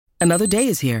Another day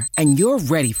is here, and you're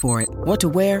ready for it. What to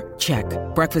wear? Check.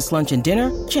 Breakfast, lunch, and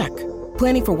dinner? Check.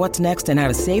 Planning for what's next and how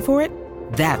to save for it?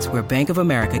 That's where Bank of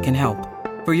America can help.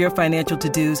 For your financial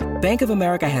to-dos, Bank of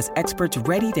America has experts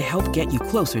ready to help get you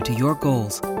closer to your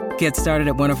goals. Get started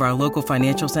at one of our local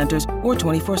financial centers or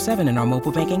 24/7 in our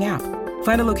mobile banking app.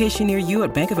 Find a location near you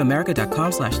at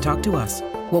bankofamerica.com/talktous.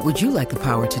 What would you like the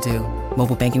power to do?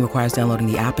 Mobile banking requires downloading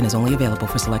the app and is only available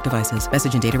for select devices.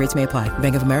 Message and data rates may apply.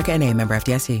 Bank of America N.A., member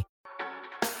FDIC.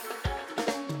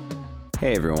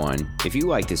 Hey everyone, if you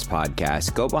like this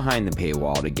podcast, go behind the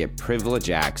paywall to get privileged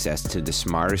access to the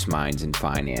smartest minds in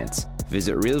finance.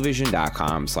 Visit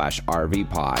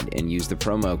realvision.com/RVPod and use the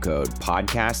promo code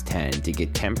podcast10 to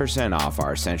get 10% off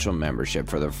our essential membership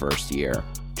for the first year.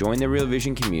 Join the Real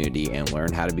Vision community and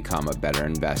learn how to become a better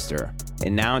investor.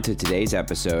 And now into today's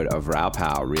episode of Raoul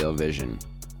Pal Real Vision.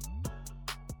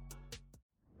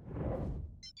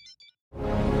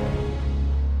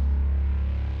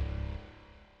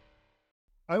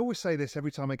 I always say this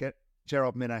every time I get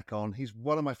Gerard Minack on. He's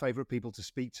one of my favourite people to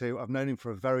speak to. I've known him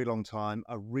for a very long time.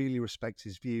 I really respect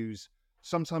his views.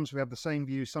 Sometimes we have the same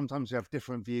views, sometimes we have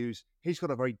different views. He's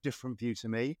got a very different view to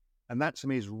me, and that to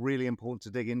me is really important to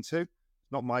dig into.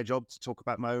 It's not my job to talk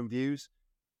about my own views.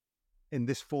 In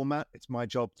this format, it's my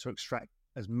job to extract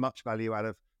as much value out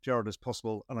of Gerard as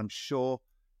possible, and I'm sure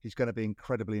he's going to be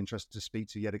incredibly interested to speak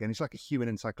to yet again. He's like a human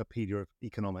encyclopedia of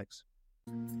economics.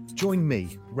 Join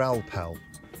me, Raoul Pal,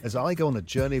 as I go on a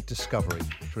journey of discovery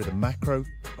through the macro,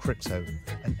 crypto,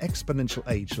 and exponential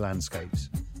age landscapes.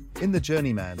 In The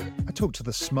Journeyman, I talk to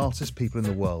the smartest people in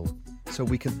the world so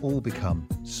we can all become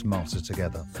smarter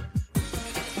together.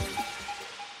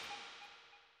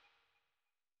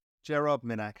 Gerard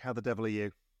Minack, how the devil are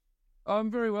you?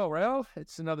 I'm very well, Raoul.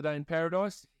 It's another day in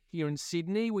paradise. Here in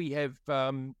Sydney, we have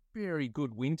very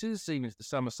good winters, even if the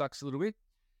summer sucks a little bit.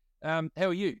 How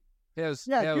are you? How's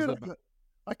good.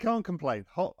 I can't complain.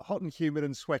 Hot and humid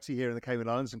and sweaty here in the Cayman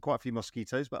Islands, and quite a few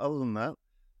mosquitoes. But other than that,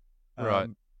 right,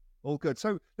 all good.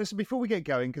 So listen, before we get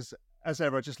going, because as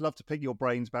ever, I just love to pick your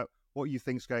brains about what you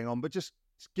think's going on. But just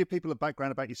give people a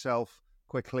background about yourself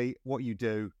quickly, what you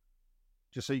do,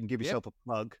 just so you can give yourself a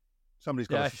plug. Somebody's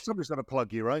got to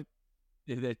plug you, right?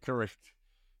 Yeah, that's correct.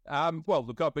 Well,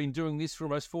 look, I've been doing this for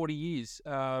almost 40 years.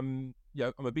 I'm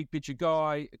a big picture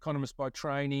guy, economist by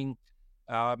training.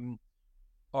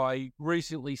 I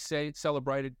recently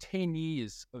celebrated 10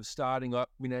 years of starting up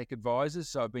Minack Advisors,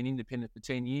 so I've been independent for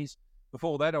 10 years.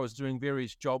 Before that, I was doing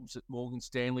various jobs at Morgan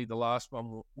Stanley, the last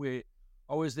one where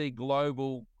I was their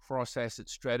global cross-asset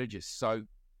strategist. So,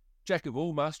 jack of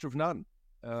all, master of none.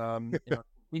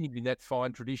 Continued in that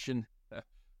fine tradition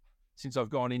since I've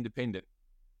gone independent.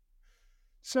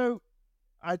 So,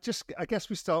 I guess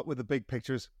we start with the big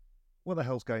pictures. What the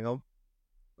hell's going on?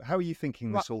 How are you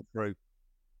thinking this all through?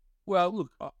 Well, look,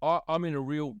 I'm in a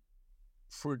real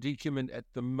predicament at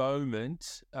the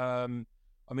moment. On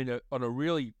a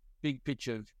really big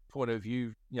picture point of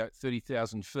view,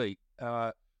 30,000 feet.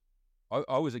 I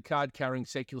was a card-carrying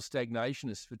secular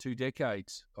stagnationist for 2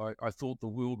 decades. I thought the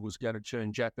world was going to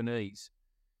turn Japanese.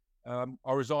 I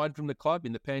resigned from the club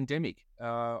in the pandemic.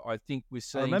 I think we're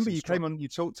seeing... I remember you came on, you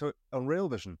talked on Real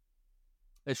Vision.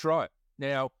 That's right.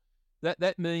 Now,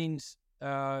 that means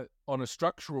on a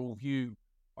structural view,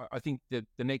 I think that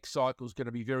the next cycle is going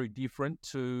to be very different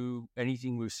to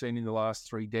anything we've seen in the last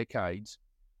 3 decades.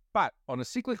 But on a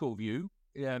cyclical view,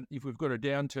 if we've got a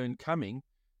downturn coming,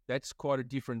 that's quite a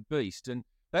different beast. And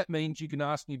that means you can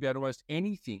ask me about almost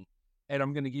anything, and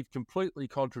I'm going to give completely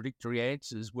contradictory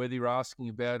answers, whether you're asking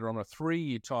about it on a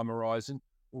 3-year time horizon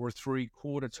or a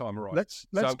 3-quarter time horizon.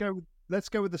 Let's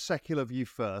go with the secular view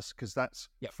first, because that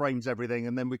frames everything,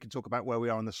 and then we can talk about where we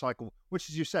are in the cycle, which,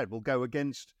 as you said, will go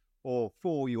against or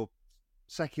for your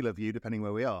secular view, depending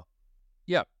where we are.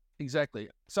 Yeah, exactly.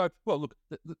 So, well, look,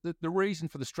 the reason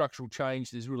for the structural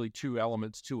change, there's really 2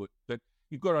 elements to it. But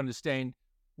you've got to understand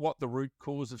what the root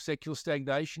cause of secular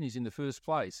stagnation is in the first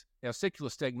place. Now, secular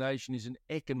stagnation is an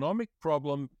economic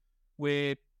problem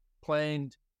where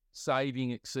planned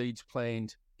saving exceeds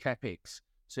planned capex.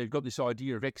 So you've got this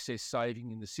idea of excess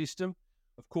saving in the system.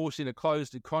 Of course, in a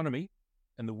closed economy,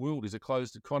 and the world is a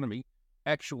closed economy,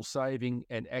 actual saving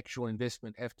and actual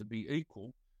investment have to be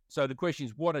equal. So the question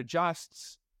is, what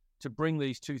adjusts to bring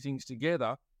these 2 things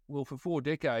together? Well, for 4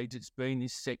 decades, it's been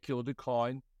this secular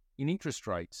decline in interest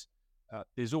rates.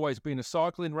 There's always been a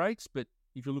cycle in rates, but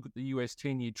if you look at the US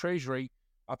 10-year Treasury,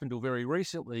 up until very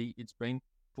recently, it's been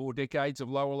 4 decades of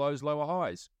lower lows, lower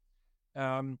highs.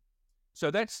 So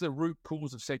that's the root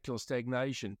cause of secular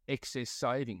stagnation, excess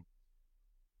saving.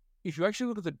 If you actually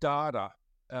look at the data,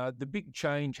 the big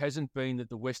change hasn't been that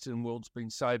the Western world's been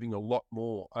saving a lot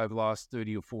more over the last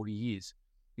 30 or 40 years.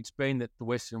 It's been that the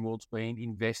Western world's been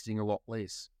investing a lot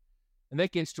less. And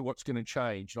that gets to what's going to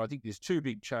change. And I think there's two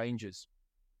big changes.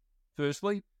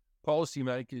 Firstly,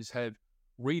 policymakers have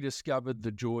rediscovered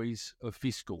the joys of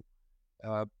fiscal,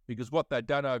 because what they've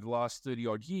done over the last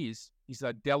 30-odd years is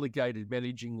they've delegated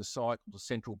managing the cycle to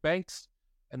central banks,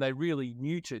 and they really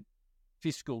muted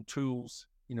fiscal tools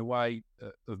in a way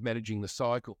of managing the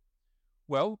cycle.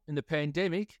 Well, in the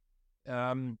pandemic,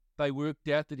 they worked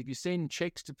out that if you send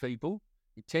checks to people,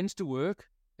 it tends to work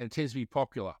and it tends to be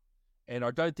popular. And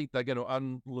I don't think they're going to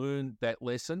unlearn that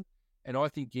lesson. And I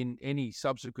think in any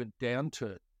subsequent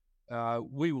downturn,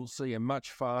 we will see a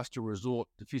much faster resort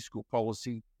to fiscal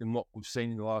policy than what we've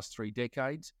seen in the last 3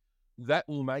 decades. That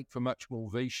will make for much more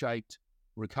V-shaped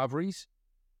recoveries.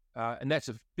 And that's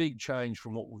a big change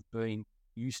from what we've been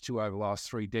used to over the last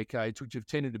 3 decades, which have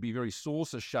tended to be very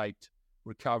saucer-shaped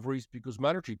recoveries because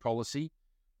monetary policy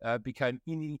became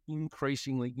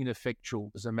increasingly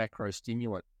ineffectual as a macro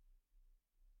stimulant.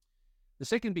 The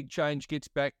second big change gets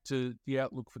back to the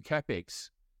outlook for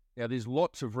CapEx. Now, there's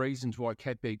lots of reasons why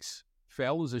CapEx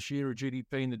fell as a share of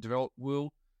GDP in the developed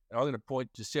world, and I'm going to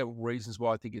point to several reasons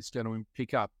why I think it's going to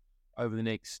pick up over the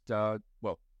next, 10,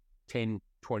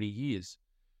 20 years.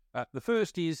 The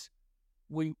first is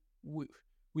we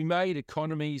made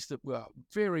economies that were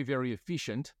very, very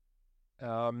efficient,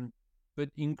 but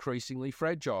increasingly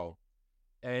fragile.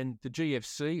 And the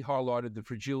GFC highlighted the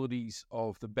fragilities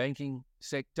of the banking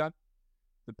sector.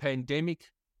 The pandemic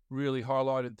really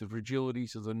highlighted the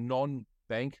fragilities of the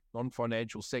non-bank,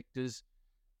 non-financial sectors.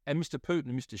 And Mr. Putin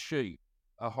and Mr. Xi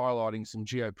are highlighting some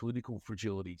geopolitical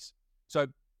fragilities. So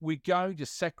we're going to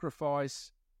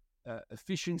sacrifice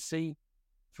efficiency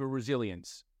for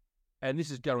resilience. And this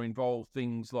is going to involve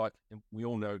things like, and we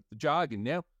all know the jargon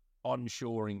now,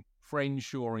 onshoring,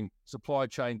 friendshoring, supply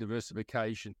chain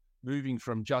diversification, moving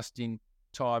from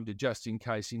just-in-time to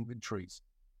just-in-case inventories.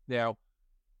 Now,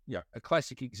 a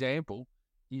classic example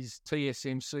is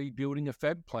TSMC building a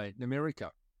fab plant in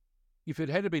America. If it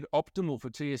had been optimal for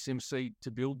TSMC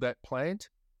to build that plant,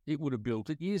 it would have built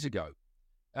it years ago.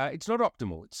 It's not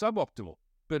optimal, it's suboptimal,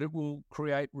 but it will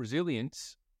create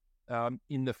resilience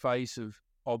in the face of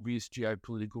obvious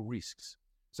geopolitical risks.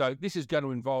 So this is going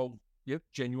to involve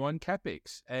genuine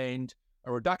CapEx and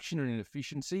a reduction in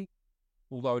efficiency,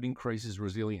 although it increases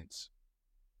resilience.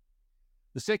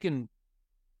 The second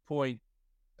point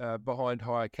behind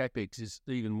higher CapEx is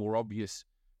even more obvious,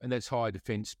 and that's higher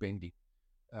defence spending.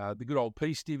 The good old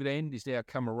peace dividend is now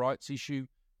come a rights issue,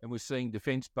 and we're seeing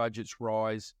defence budgets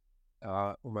rise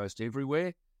almost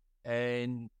everywhere,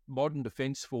 and modern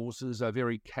defence forces are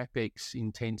very CapEx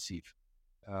intensive.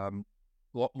 A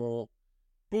lot more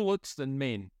bullets than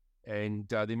men, and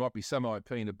there might be some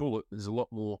IP in a bullet, but there's a lot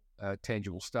more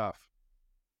tangible stuff.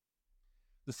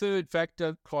 The third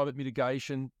factor, climate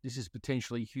mitigation, this is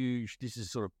potentially huge. This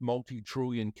is sort of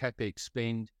multi-trillion CapEx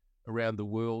spend around the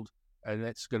world, and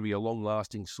that's going to be a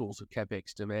long-lasting source of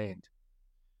CapEx demand.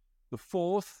 The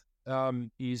fourth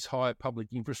is higher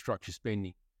public infrastructure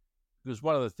spending, because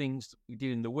one of the things that we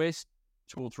did in the West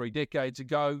 2 or 3 decades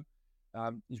ago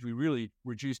is we really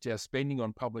reduced our spending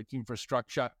on public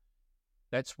infrastructure.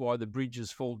 That's why the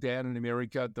bridges fall down in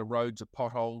America, the roads are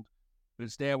potholed, but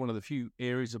it's now one of the few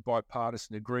areas of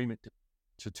bipartisan agreement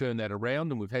to turn that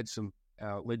around, and we've had some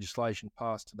legislation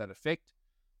passed to that effect.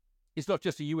 It's not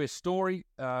just a US story.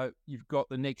 You've got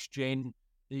the Next Gen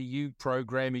EU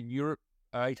program in Europe,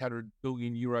 €800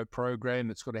 billion program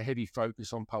that's got a heavy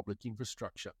focus on public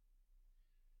infrastructure.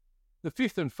 The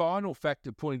fifth and final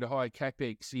factor pointing to higher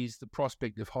CapEx is the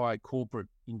prospect of higher corporate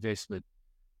investment.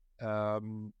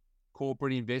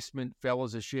 Corporate investment fell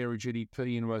as a share of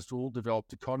GDP in almost all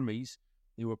developed economies.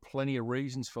 There were plenty of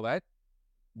reasons for that,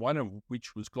 one of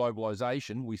which was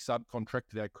globalisation. We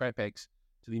subcontracted our CapEx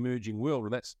to the emerging world,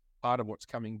 and that's part of what's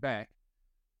coming back.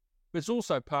 But it's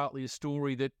also partly a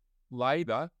story that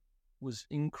labour was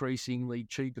increasingly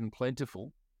cheap and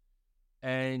plentiful.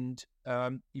 And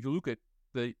if you look at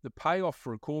the payoff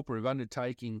for a corporate of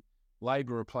undertaking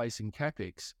labour replacing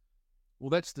CapEx, well,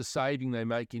 that's the saving they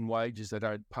make in wages they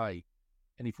don't pay.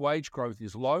 And if wage growth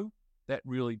is low, that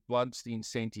really blunts the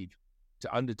incentive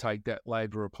to undertake that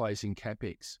labour replacing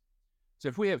CapEx. So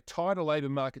if we have tighter labour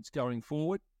markets going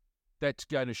forward, that's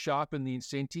going to sharpen the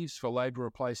incentives for labour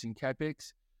replacing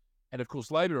CapEx. And of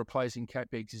course, labour replacing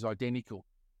CapEx is identical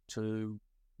to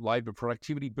labour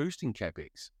productivity boosting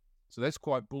CapEx. So that's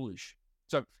quite bullish.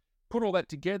 So put all that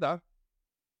together,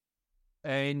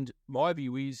 and my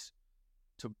view is,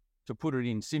 to put it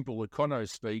in simple econo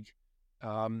speak,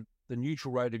 the the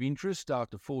neutral rate of interest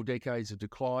after 4 decades of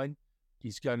decline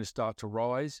is going to start to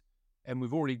rise. And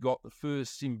we've already got the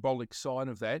first symbolic sign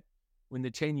of that when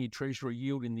the 10-year Treasury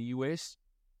yield in the US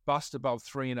bust above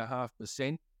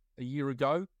 3.5% a year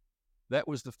ago. That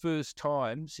was the first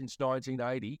time since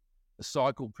 1980 the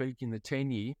cycle peak in the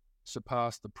 10-year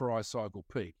surpassed the prior cycle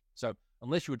peak. So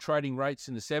unless you were trading rates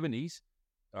in the 70s,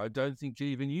 I don't think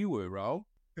even you were, Raoul.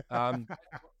 I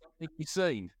think you've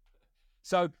seen.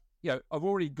 So, I've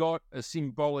already got a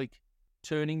symbolic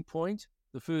turning point,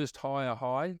 the first higher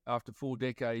high after 4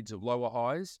 decades of lower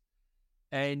highs.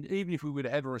 And even if we were to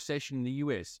have a recession in the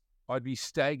US, I'd be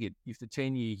staggered if the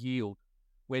 10-year yield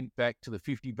went back to the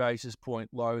 50 basis point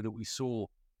low that we saw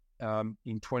in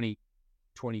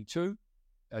 2020.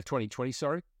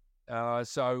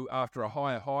 So after a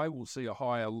higher high, we'll see a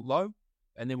higher low,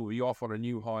 and then we'll be off on a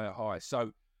new higher high.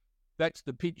 So that's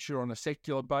the picture on a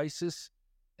secular basis,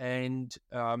 and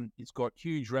it's got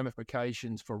huge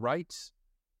ramifications for rates.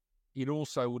 It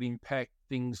also would impact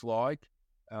things like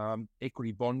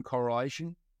equity bond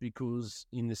correlation, because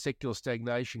in the secular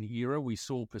stagnation era, we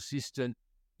saw persistent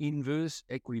inverse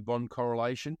equity bond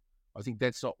correlation. I think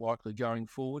that's not likely going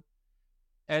forward.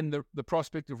 And the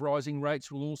prospect of rising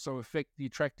rates will also affect the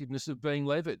attractiveness of being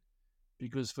levered,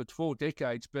 because for 4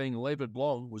 decades, being levered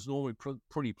long was normally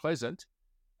pretty pleasant.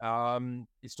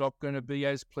 It's not going to be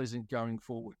as pleasant going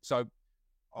forward. So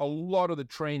a lot of the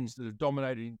trends that have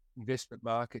dominated investment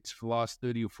markets for the last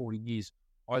 30 or 40 years,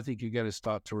 I think are going to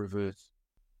start to reverse.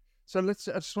 So I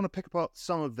just want to pick apart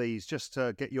some of these just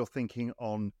to get your thinking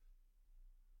on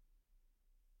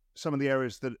some of the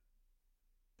areas that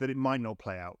it might not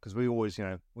play out, because we always,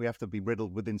 we have to be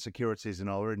riddled with insecurities in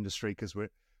our industry because we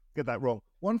get that wrong.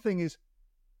 One thing is,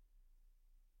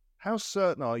 how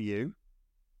certain are you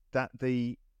that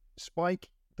the spike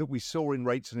that we saw in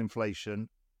rates and inflation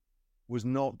was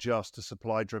not just a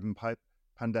supply-driven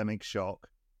pandemic shock,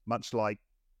 much like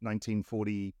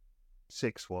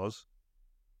 1946 was,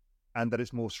 and that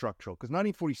it's more structural? Because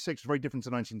 1946 was very different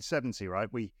to 1970, right?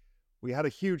 We had a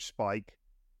huge spike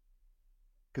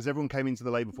because everyone came into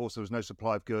the labour force, there was no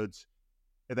supply of goods.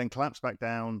 It then collapsed back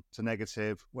down to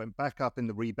negative, went back up in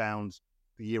the rebound,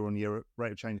 the year-on-year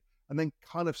rate of change, and then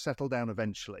kind of settled down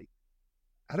eventually.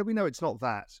 How do we know it's not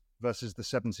that versus the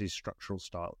 70s structural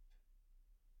style?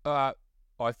 I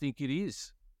think it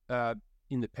is.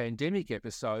 In the pandemic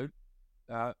episode,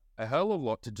 a hell of a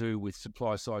lot to do with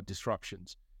supply-side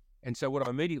disruptions. And so what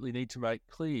I immediately need to make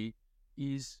clear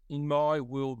is, in my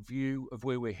worldview of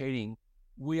where we're heading,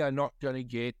 we are not going to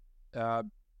get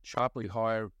sharply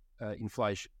higher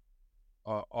inflation.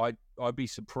 I'd be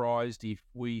surprised if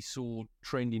we saw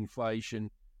trend inflation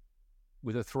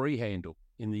with a 3 handle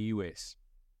in the US.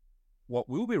 What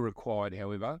will be required,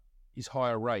 however, is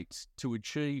higher rates to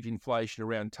achieve inflation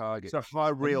around target. So high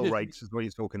real rates is what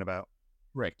you're talking about.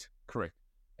 Correct.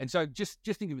 And so just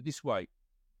think of it this way.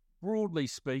 Broadly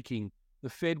speaking, the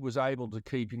Fed was able to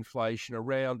keep inflation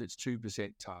around its 2%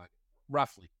 target,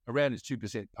 roughly around its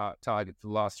 2% target for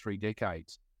the last 3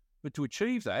 decades. But to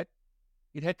achieve that,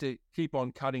 it had to keep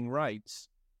on cutting rates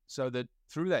so that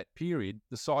through that period,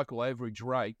 the cycle average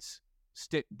rates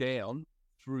stepped down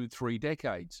through 3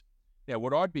 decades. Now,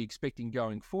 what I'd be expecting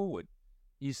going forward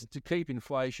is to keep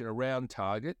inflation around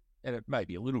target, and it may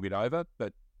be a little bit over,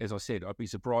 but as I said, I'd be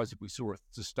surprised if we saw a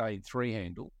sustained 3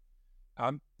 handle.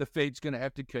 The Fed's going to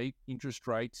have to keep interest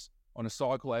rates on a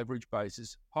cycle average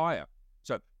basis higher.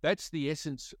 So that's the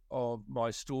essence of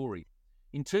my story.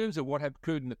 In terms of what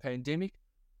occurred in the pandemic,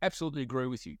 absolutely agree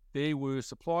with you. There were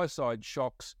supply-side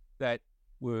shocks that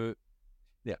were,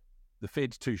 the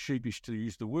Fed's too sheepish to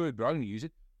use the word, but I'm going to use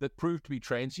it, that proved to be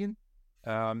transient.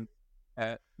 They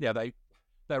were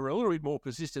a little bit more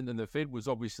persistent than the Fed was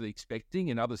obviously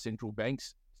expecting and other central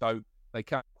banks, so they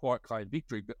can't quite claim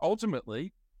victory. But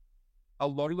ultimately, a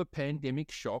lot of the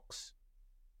pandemic shocks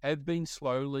have been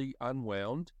slowly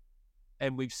unwound,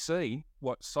 and we've seen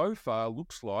what so far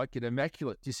looks like an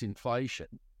immaculate disinflation,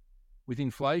 with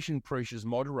inflation pressures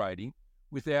moderating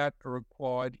without a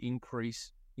required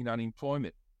increase in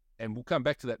unemployment. And we'll come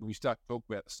back to that when we start to talk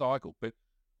about the cycle. But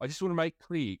I just want to make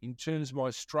clear, in terms of my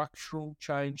structural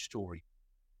change story,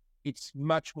 it's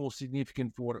much more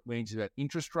significant for what it means about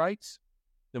interest rates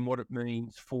than what it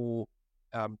means for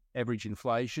average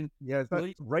inflation. Yeah,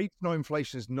 rates, no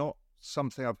inflation is not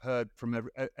something I've heard from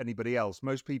anybody else.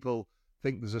 Most people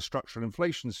think there's a structural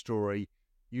inflation story.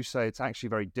 You say it's actually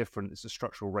very different. It's a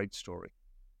structural rate story.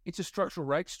 It's a structural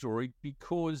rate story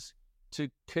because to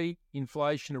keep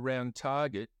inflation around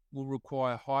target will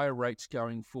require higher rates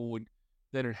going forward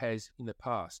than it has in the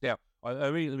past. Now, I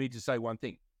immediately need to say one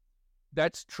thing.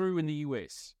 That's true in the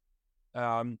US.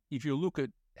 If you look at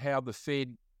how the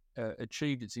Fed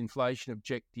achieved its inflation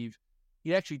objective,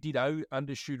 it actually did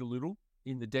undershoot a little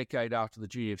in the decade after the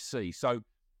GFC. So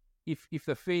if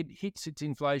the Fed hits its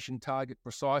inflation target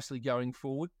precisely going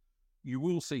forward, you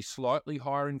will see slightly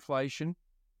higher inflation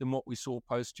than what we saw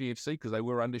post-GFC because they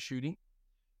were undershooting.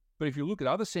 But if you look at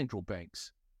other central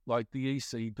banks like the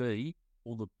ECB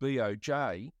or the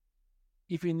BOJ,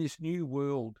 if in this new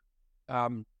world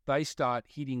they start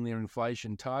hitting their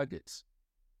inflation targets,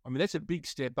 I mean, that's a big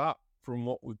step up from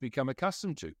what we've become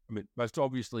accustomed to. I mean, most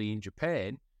obviously in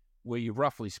Japan, where you've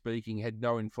roughly speaking had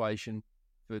no inflation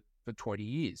for 20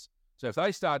 years. So if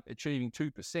they start achieving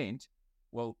 2%,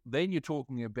 well, then you're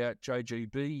talking about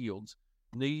JGB yields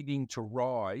needing to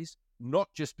rise, not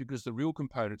just because the real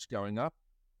component's going up,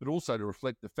 but also to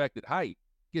reflect the fact that, hey,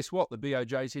 guess what? The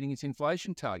BOJ is hitting its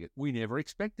inflation target. We never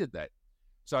expected that.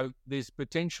 So there's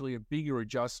potentially a bigger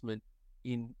adjustment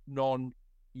in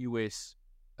non-US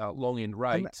long-end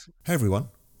rates. Hey everyone,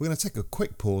 we're going to take a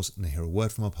quick pause and hear a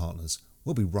word from our partners.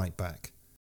 We'll be right back.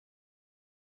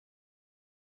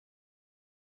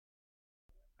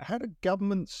 How do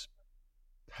governments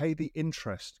pay the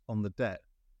interest on the debt?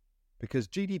 Because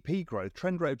GDP growth,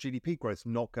 trend rate of GDP growth is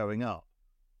not going up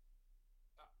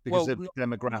because of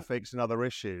demographics and other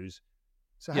issues.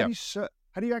 So how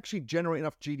do you actually generate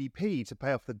enough GDP to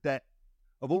pay off the debt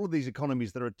of all of these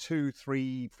economies that are 200,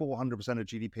 300, 400% of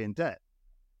GDP in debt?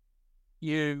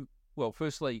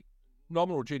 Firstly,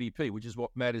 nominal GDP, which is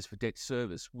what matters for debt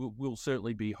service, will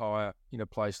certainly be higher in a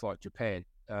place like Japan.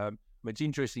 It's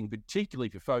interesting, particularly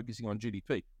if you're focusing on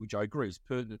GDP, which I agree is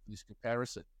pertinent for this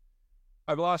comparison.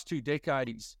 Over the last 2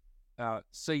 decades,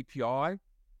 CPI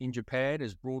in Japan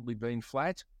has broadly been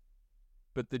flat,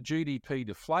 but the GDP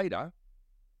deflator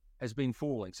has been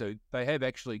falling. So they have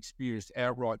actually experienced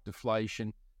outright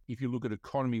deflation if you look at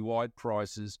economy-wide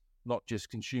prices, not just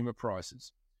consumer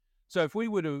prices. So if we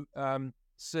were to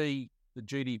see the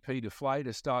GDP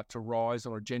deflator start to rise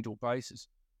on a gentle basis,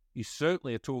 you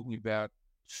certainly are talking about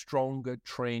stronger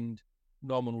trend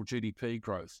nominal GDP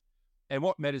growth. And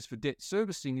what matters for debt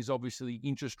servicing is obviously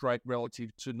interest rate relative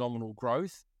to nominal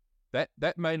growth.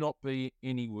 That may not be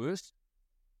any worse.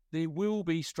 There will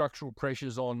be structural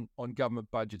pressures on government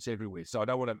budgets everywhere. So I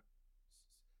don't want to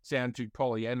sound too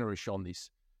Pollyanna-ish on this.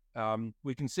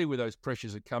 We can see where those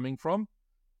pressures are coming from.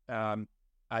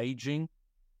 Aging,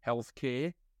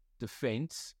 healthcare,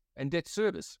 defence, and debt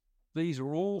service. These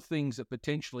are all things that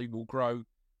potentially will grow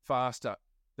faster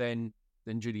than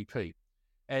GDP.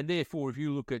 And therefore, if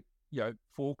you look at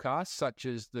forecasts such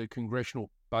as the Congressional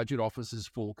Budget Office's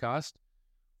forecast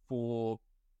for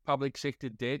public sector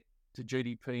debt to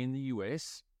GDP in the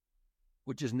US,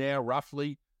 which is now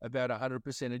roughly about 100%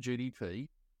 of GDP,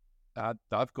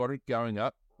 they've got it going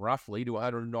up roughly to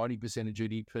 190% of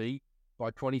GDP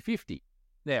by 2050.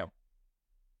 Now,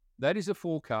 that is a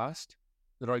forecast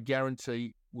that I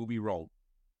guarantee will be wrong.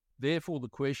 Therefore, the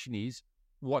question is,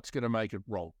 what's going to make it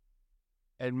wrong?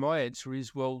 And my answer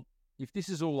is, well, if this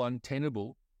is all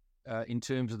untenable in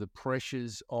terms of the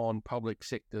pressures on public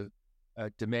sector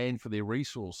demand for their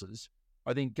resources,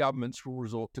 I think governments will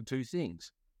resort to 2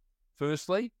 things.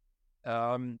 Firstly,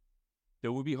 there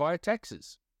will be higher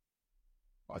taxes.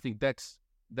 I think that's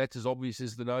as obvious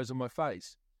as the nose on my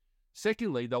face.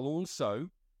 Secondly, they'll also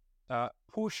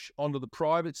push onto the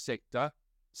private sector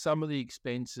some of the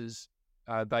expenses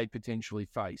they potentially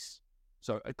face.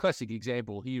 So a classic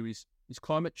example here is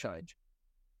climate change.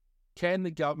 Can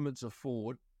the governments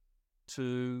afford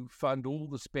to fund all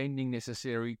the spending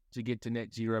necessary to get to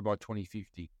net zero by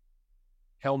 2050?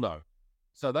 Hell no.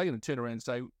 So they're going to turn around and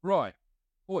say, right,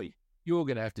 you're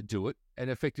going to have to do it, and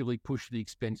effectively push the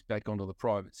expense back onto the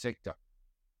private sector.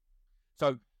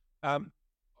 So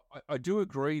I do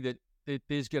agree that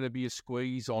there's going to be a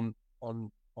squeeze on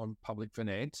public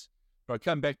finance, but I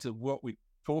come back to what we're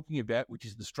talking about, which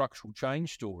is the structural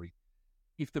change story.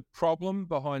 If the problem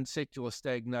behind secular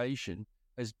stagnation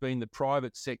has been the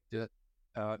private sector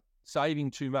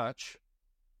saving too much,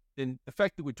 then the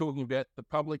fact that we're talking about the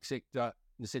public sector,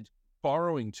 in a sense,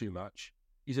 borrowing too much,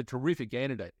 is a terrific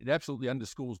antidote. It absolutely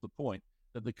underscores the point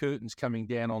that the curtain's coming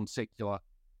down on secular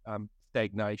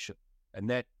stagnation. And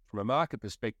that, from a market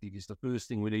perspective, is the first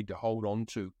thing we need to hold on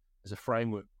to as a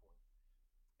framework.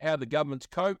 How the governments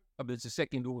cope, it's a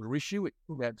second-order issue. It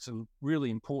will have some really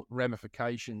important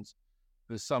ramifications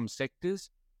for some sectors.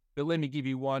 But let me give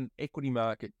you one equity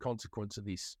market consequence of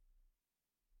this.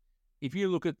 If you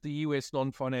look at the US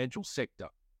non-financial sector,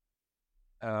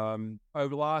 over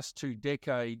the last 2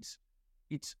 decades,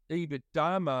 its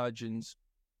EBITDA margins,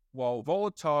 while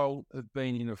volatile, have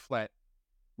been in a flat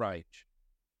range.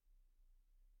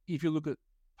 If you look at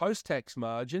post-tax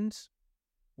margins,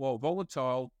 while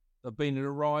volatile, have been in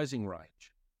a rising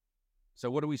range. So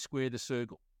what do we square the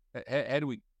circle? How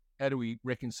do we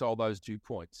reconcile those 2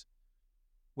 points?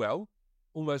 Well,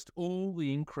 almost all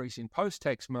the increase in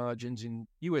post-tax margins in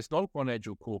US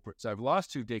non-financial corporates over the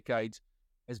last 2 decades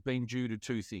has been due to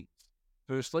 2 things.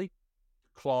 Firstly,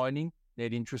 declining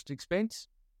net interest expense,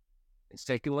 and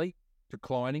secondly,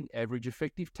 declining average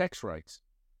effective tax rates.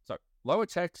 So lower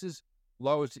taxes,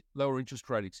 lower interest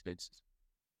rate expenses.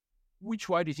 Which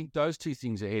way do you think those 2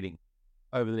 things are heading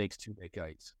over the next 2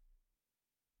 decades?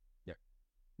 Yeah,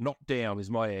 not down is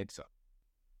my answer.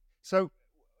 So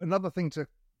another thing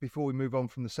before we move on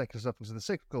from the secular stuff into the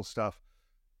cyclical stuff,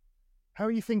 how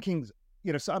are you thinking,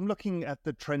 so I'm looking at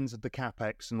the trends of the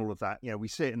CapEx and all of that. We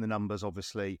see it in the numbers,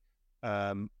 obviously.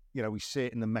 We see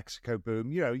it in the Mexico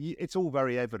boom. It's all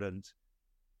very evident.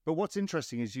 But what's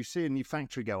interesting is you see a new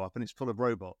factory go up and it's full of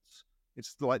robots.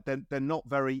 It's like they're not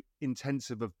very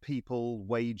intensive of people,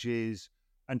 wages,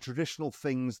 and traditional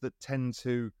things that tend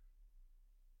to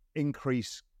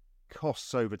increase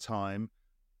costs over time,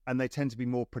 and they tend to be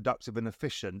more productive and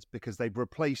efficient because they've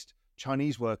replaced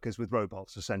Chinese workers with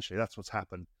robots, essentially. That's what's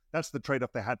happened. That's the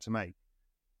trade-off they had to make.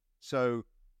 So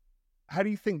how do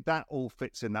you think that all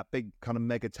fits in, that big kind of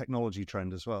mega technology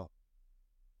trend as well?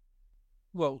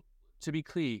 Well, to be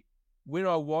clear, when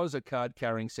I was a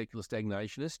card-carrying secular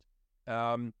stagnationist,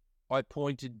 I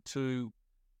pointed to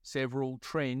several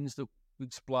trends that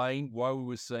explain why we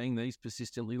were seeing these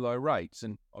persistently low rates.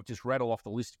 And I'll just rattle off the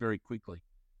list very quickly.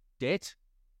 Debt,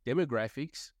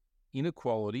 demographics,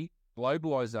 inequality,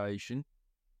 globalization,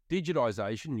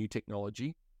 digitization, new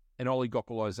technology, and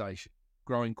oligopolization,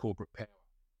 growing corporate power.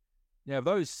 Now, of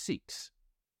those 6,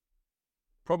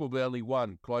 probably only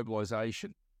one,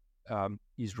 globalization,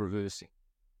 is reversing.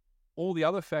 All the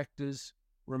other factors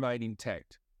remain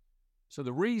intact. So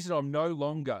the reason I'm no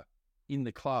longer in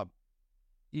the club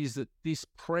is that this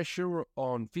pressure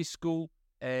on fiscal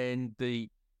and the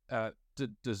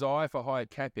desire for higher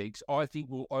capex, I think,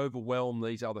 will overwhelm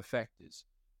these other factors.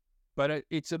 But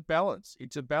it's a balance.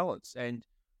 It's a balance. And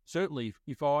certainly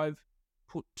if I've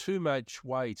put too much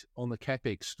weight on the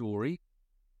capex story,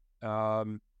 which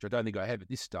I don't think I have at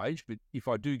this stage, but if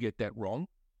I do get that wrong,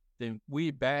 then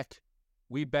we're back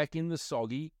in the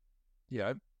soggy,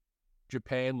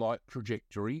 Japan-like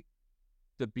trajectory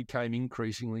that became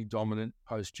increasingly dominant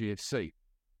post-GFC.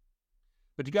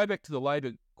 But to go back to the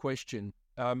labour question,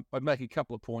 I'd make a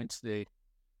couple of points there.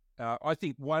 I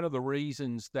think one of the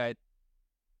reasons that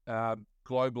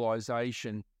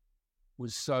globalisation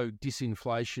was so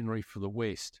disinflationary for the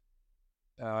West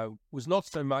was not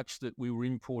so much that we were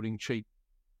importing cheap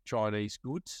Chinese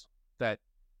goods. That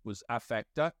was a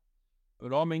factor.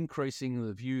 But I'm increasing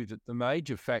the view that the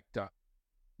major factor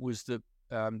was that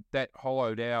that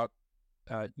hollowed out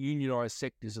unionised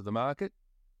sectors of the market.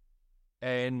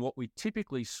 And what we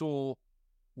typically saw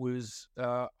was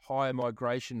higher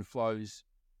migration flows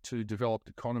to developed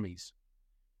economies.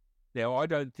 Now, I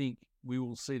don't think we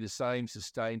will see the same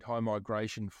sustained high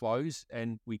migration flows,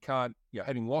 and we can't,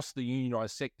 having lost the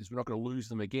unionised sectors, we're not going to lose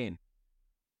them again.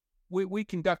 We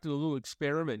conducted a little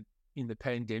experiment in the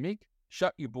pandemic.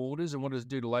 Shut your borders, and what does it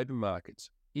do to labour markets?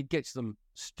 It gets them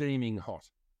steaming hot.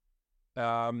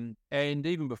 And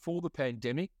even before the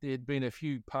pandemic, there had been a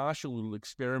few partial little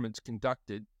experiments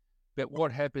conducted about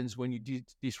what happens when you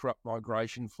disrupt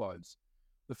migration flows.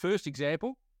 The first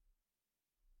example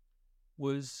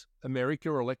was America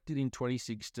elected in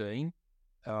 2016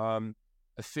 a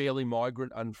fairly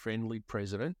migrant-unfriendly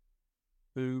president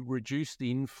who reduced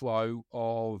the inflow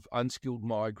of unskilled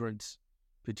migrants,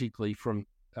 particularly from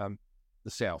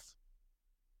the South.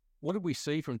 What did we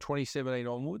see from 2017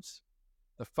 onwards?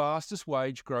 The fastest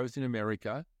wage growth in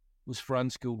America was for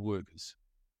unskilled workers.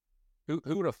 Who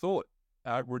would have thought?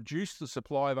 Reduce the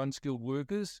supply of unskilled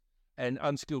workers, and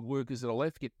unskilled workers that are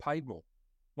left get paid more.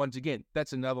 Once again,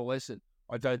 that's another lesson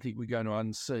I don't think we're going to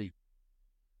unsee.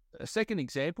 A second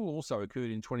example also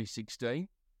occurred in 2016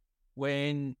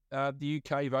 when the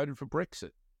UK voted for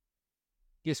Brexit.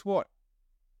 Guess what?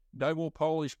 No more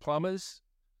Polish plumbers,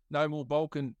 no more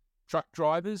Balkan truck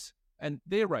drivers, and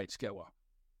their rates go up.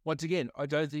 Once again, I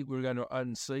don't think we're going to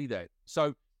unsee that.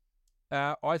 So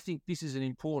I think this is an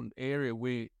important area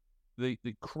where the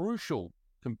crucial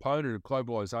component of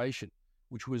globalisation,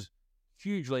 which was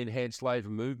hugely enhanced labour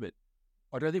movement,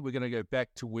 I don't think we're going to go back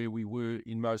to where we were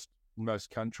in most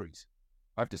countries.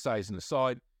 I have to say, as an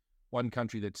aside, one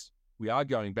country we are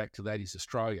going back to that is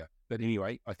Australia. But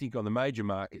anyway, I think on the major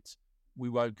markets, we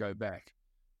won't go back.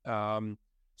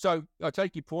 So I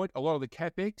take your point. A lot of the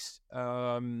capex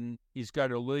is going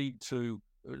to lead to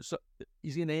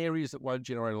is in areas that won't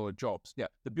generate a lot of jobs. Now,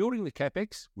 the building the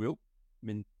capex will, I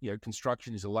mean,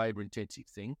 construction is a labour-intensive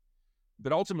thing.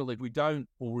 But ultimately, if we don't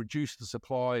or reduce the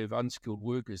supply of unskilled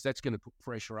workers, that's going to put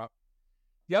pressure up.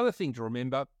 The other thing to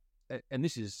remember, and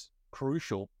this is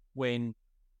crucial, when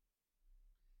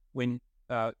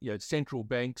central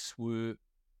banks were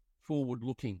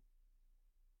forward-looking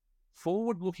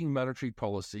monetary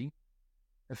policy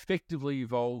effectively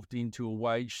evolved into a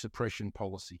wage suppression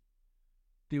policy.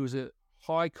 There was a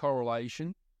high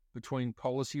correlation between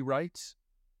policy rates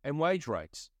and wage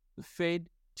rates. The Fed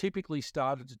typically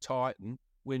started to tighten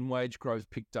when wage growth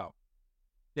picked up.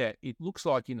 Now, it looks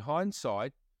like in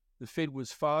hindsight, the Fed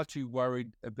was far too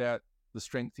worried about the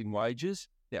strength in wages.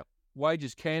 Now,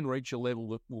 wages can reach a level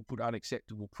that will put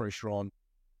unacceptable pressure on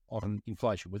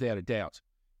inflation, without a doubt.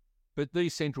 But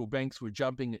these central banks were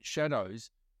jumping at shadows,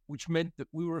 which meant that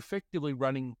we were effectively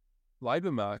running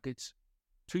labour markets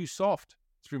too soft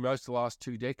through most of the last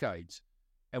 2 decades.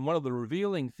 And one of the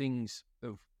revealing things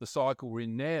of the cycle we're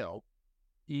in now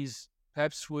is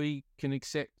perhaps we can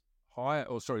accept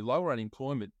lower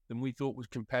unemployment than we thought was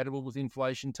compatible with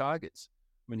inflation targets.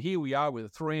 I mean, here we are with a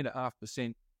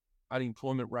 3.5%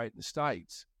 unemployment rate in the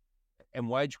States, and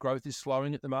wage growth is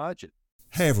slowing at the margin.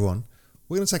 Hey everyone,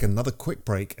 we're going to take another quick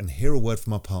break and hear a word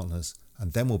from our partners,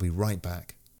 and then we'll be right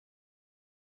back.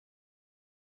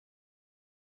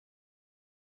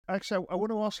 Actually, I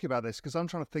want to ask you about this because I'm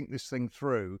trying to think this thing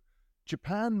through.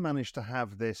 Japan managed to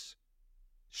have this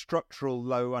structural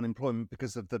low unemployment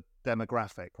because of the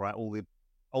demographic, right? All the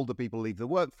older people leave the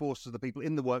workforce, so the people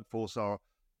in the workforce are,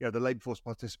 the labour force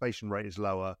participation rate is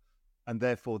lower, and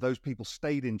therefore those people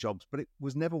stayed in jobs, but it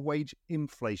was never wage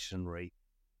inflationary.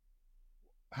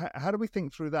 How do we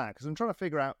think through that? Because I'm trying to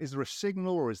figure out, is there a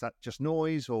signal or is that just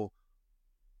noise, or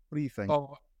what do you think?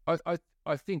 Oh,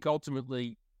 I think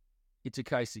ultimately it's a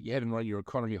case that you haven't run your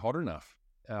economy hot enough.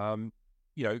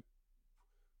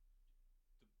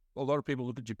 A lot of people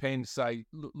look at Japan and say,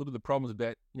 look at the problems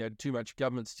about too much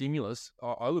government stimulus.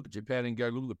 I look at Japan and go,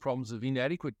 look at the problems of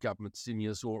inadequate government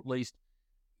stimulus, or at least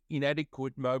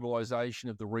inadequate mobilisation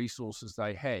of the resources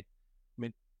they had. I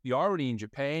mean, the irony in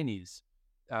Japan is,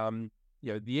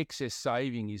 the excess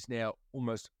saving is now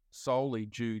almost solely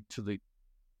due to the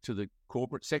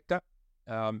corporate sector.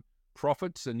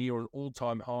 Profits are near an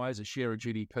all-time high as a share of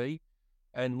GDP,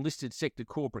 and listed sector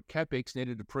corporate capex net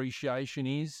of depreciation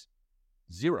is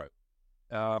zero.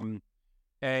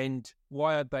 And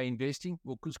why aren't they investing?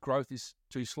 Well, because growth is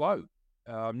too slow.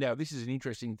 Now, this is an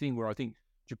interesting thing where I think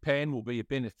Japan will be a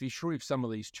beneficiary of some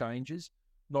of these changes.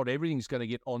 Not everything's going to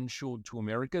get onshored to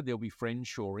America. There'll be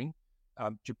friendshoring.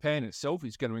 Japan itself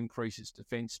is going to increase its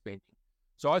defence spending.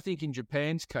 So I think in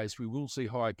Japan's case, we will see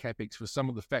higher capex for some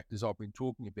of the factors I've been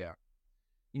talking about.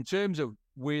 In terms of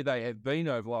where they have been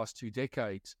over the last 2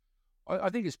 decades, I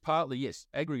think it's partly, yes,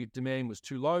 aggregate demand was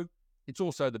too low. It's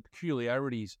also the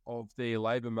peculiarities of their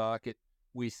labour market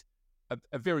with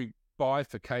a very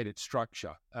bifurcated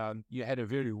structure. You had a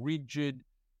very rigid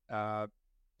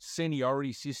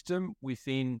seniority system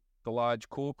within the large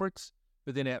corporates,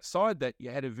 but then outside that,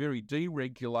 you had a very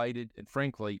deregulated and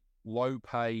frankly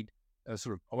low-paid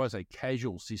sort of, I won't say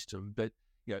casual system, but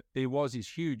there was this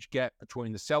huge gap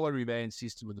between the salary band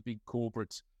system of the big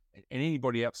corporates and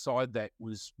anybody outside that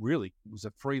was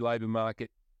a free labour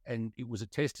market. And it was a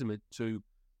testament to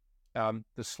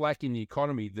the slack in the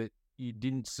economy that you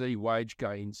didn't see wage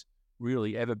gains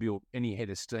really ever build any head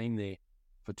of steam there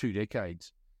for 2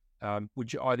 decades,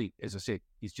 which I think, as I said,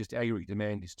 is just aggregate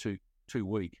demand is too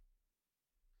weak.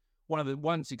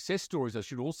 One success stories I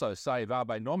should also say of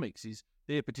Abenomics is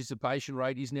their participation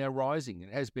rate is now rising.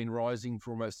 It has been rising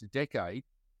for almost a decade,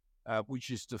 which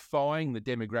is defying the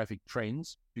demographic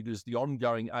trends because the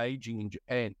ongoing ageing in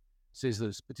Japan says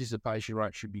the participation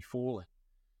rate should be falling.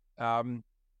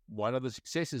 One of the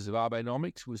successes of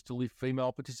Abenomics was to lift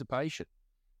female participation.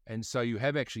 And so you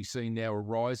have actually seen now a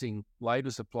rising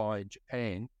labour supply in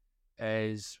Japan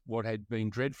as what had been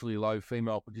dreadfully low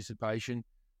female participation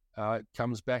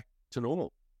comes back to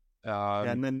normal.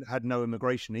 And then had no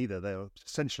immigration either. They were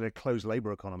essentially a closed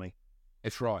labour economy.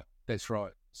 That's right.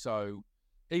 So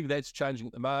even that's changing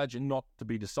at the margin, not to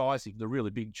be decisive. The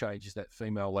really big change is that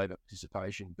female labour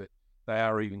participation, but they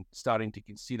are even starting to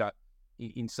consider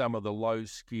in some of the low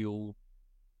skill,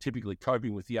 typically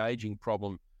coping with the ageing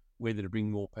problem, whether to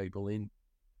bring more people in.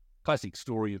 Classic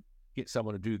story of get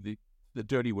someone to do the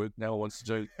dirty work no one wants to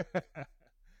do.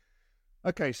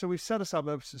 Okay, so we've set us up.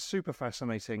 That's super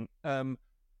fascinating.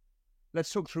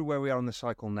 Let's talk through where we are in the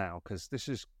cycle now, because this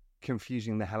is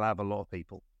confusing the hell out of a lot of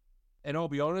people. And I'll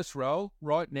be honest, Raoul,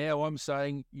 right now I'm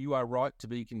saying you are right to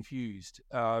be confused.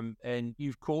 And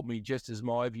you've caught me just as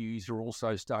my views are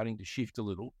also starting to shift a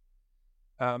little.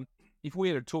 If we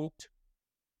had talked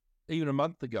even a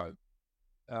month ago,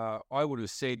 I would have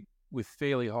said with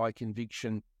fairly high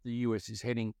conviction the US is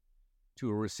heading to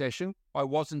a recession. I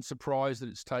wasn't surprised that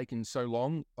it's taken so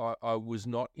long. I was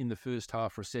not in the first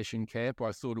half recession camp.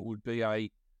 I thought it would be a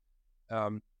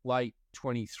late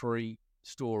 23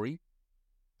 story.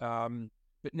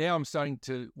 But now I'm starting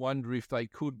to wonder if they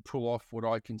could pull off what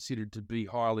I considered to be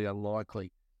highly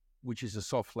unlikely, which is a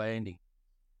soft landing.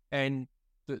 And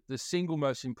the single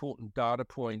most important data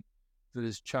point that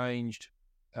has changed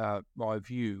my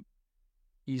view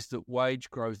is that wage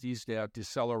growth is now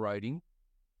decelerating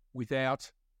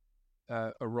without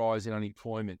a rise in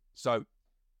unemployment. So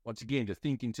once again, to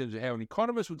think in terms of how an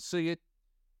economist would see it,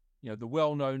 the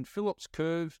well-known Phillips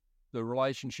curve, the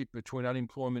relationship between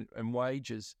unemployment and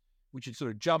wages, which had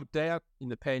sort of jumped out in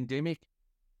the pandemic,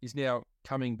 is now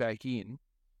coming back in.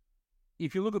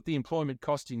 If you look at the employment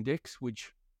cost index,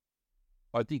 which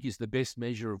I think is the best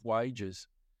measure of wages,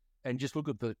 and just look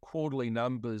at the quarterly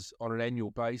numbers on an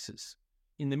annual basis,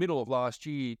 in the middle of last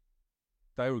year,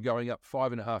 they were going up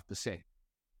 5.5%.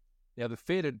 Now, the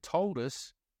Fed had told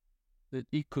us that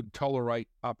it could tolerate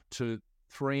up to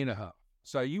 3.5%.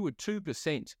 So you were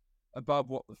 2% above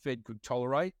what the Fed could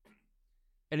tolerate.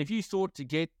 And if you thought to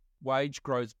get wage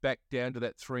growth back down to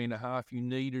that 3.5%, you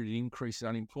needed an increase in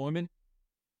unemployment,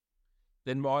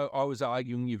 then I was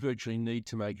arguing you virtually need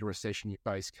to make a recession your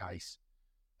base case.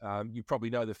 You probably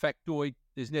know the factoid.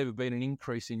 There's never been an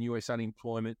increase in US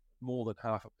unemployment more than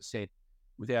 0.5%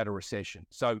 without a recession.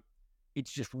 So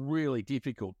it's just really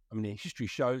difficult. I mean, history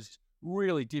shows it's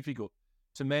really difficult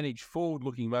to manage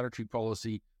forward-looking monetary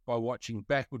policy by watching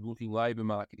backward-looking labour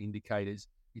market indicators.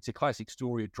 It's a classic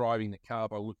story of driving the car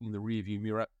by looking in the rearview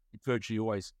mirror. It virtually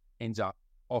always ends up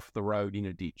off the road in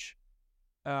a ditch.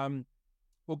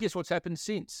 Well, guess what's happened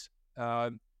since?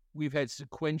 We've had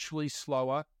sequentially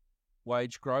slower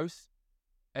wage growth,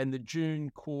 and the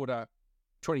June quarter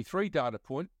 23 data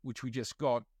point, which we just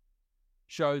got,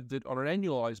 showed that on an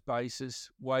annualised basis,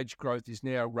 wage growth is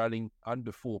now running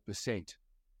under 4%.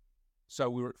 So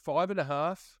we're at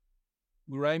 5.5%.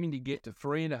 We're aiming to get to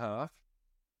 3.5%.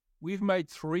 We've made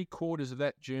 3/4 of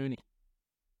that journey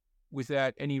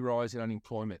without any rise in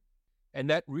unemployment. And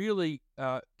that really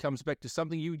comes back to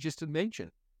something you just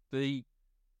mentioned, the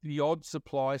odd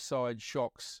supply side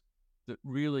shocks that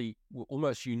really were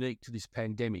almost unique to this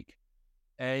pandemic.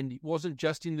 And it wasn't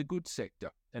just in the goods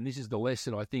sector. And this is the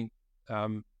lesson I think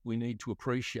we need to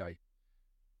appreciate.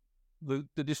 The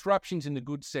disruptions in the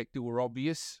goods sector were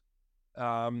obvious,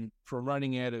 from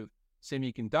running out of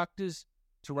semiconductors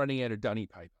to running out of dunny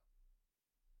paper.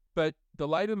 But the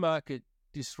labour market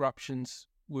disruptions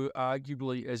were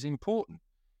arguably as important.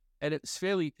 And it's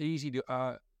fairly easy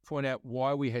to point out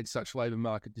why we had such labour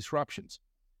market disruptions.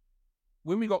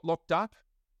 When we got locked up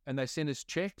and they sent us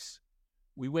checks,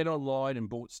 we went online and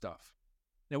bought stuff.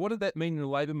 Now, what did that mean in the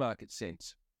labour market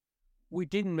sense? We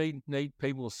didn't need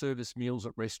people to service meals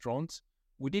at restaurants.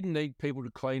 We didn't need people to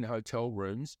clean hotel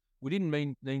rooms. We didn't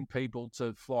need people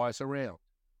to fly us around.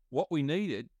 What we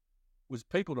needed was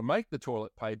people to make the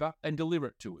toilet paper and deliver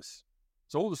it to us.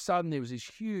 So all of a sudden, there was this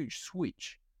huge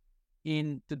switch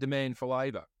in the demand for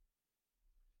labour.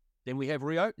 Then we have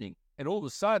reopening, and all of a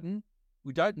sudden,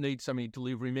 we don't need so many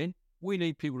delivery men. We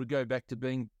need people to go back to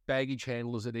being baggage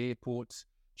handlers at airports,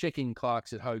 check-in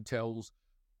clerks at hotels.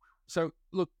 So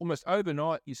look, almost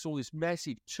overnight, you saw this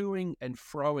massive toing and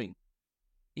froing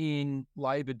in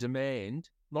labour demand,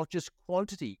 not just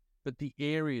quantity, but the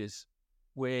areas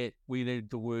where we needed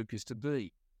the workers to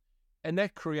be. And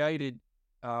that created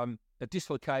a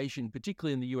dislocation,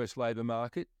 particularly in the US labour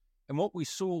market. And what we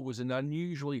saw was an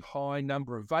unusually high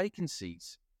number of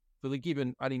vacancies for the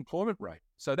given unemployment rate.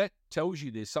 So that tells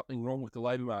you there's something wrong with the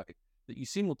labour market, that you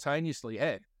simultaneously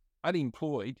have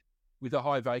unemployed with a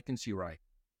high vacancy rate.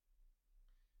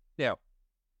 Now,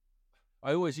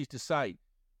 I always used to say,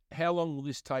 how long will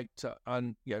this take to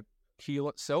heal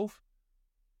itself?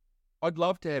 I'd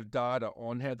love to have data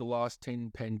on how the last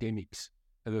 10 pandemics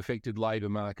have affected labour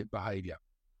market behaviour.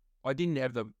 I didn't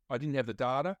have the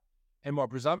data, and my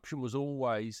presumption was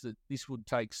always that this would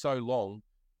take so long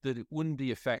that it wouldn't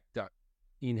be a factor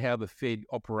in how the Fed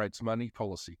operates money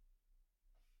policy.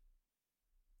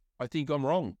 I think I'm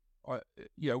wrong.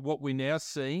 What we're now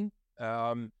seeing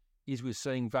is we're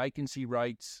seeing vacancy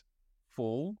rates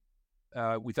fall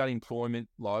with unemployment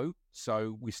low.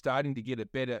 So we're starting to get a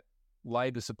better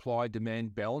labour supply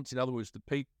demand balance. In other words,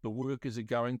 the workers are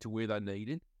going to where they're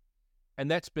needed. And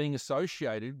that's being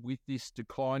associated with this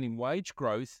decline in wage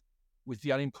growth with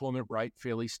the unemployment rate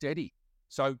fairly steady.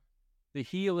 So the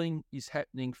healing is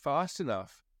happening fast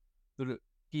enough that it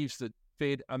gives the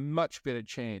Fed a much better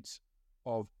chance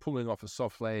of pulling off a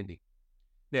soft landing.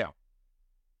 Now,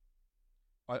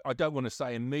 I don't want to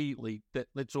say immediately that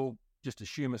let's all just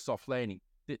assume a soft landing.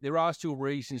 There are still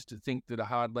reasons to think that a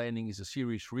hard landing is a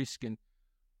serious risk. And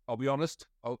I'll be honest,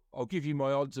 I'll give you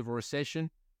my odds of a recession.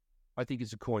 I think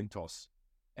it's a coin toss.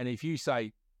 And if you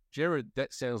say, Gerard,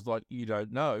 that sounds like you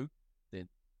don't know, then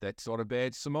that's not a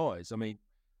bad surmise. I mean,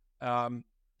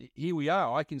 here we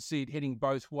are. I can see it heading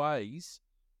both ways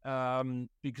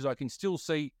because I can still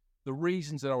see the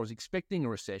reasons that I was expecting a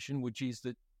recession, which is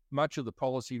that much of the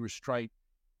policy restraint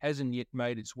hasn't yet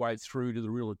made its way through to the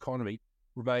real economy,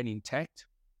 remain intact.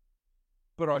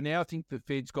 But I now think the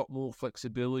Fed's got more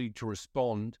flexibility to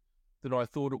respond than I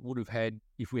thought it would have had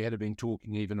if we had been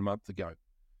talking even a month ago.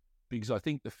 Because I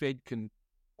think the Fed can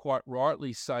quite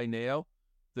rightly say now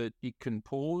that it can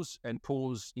pause and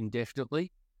pause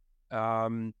indefinitely.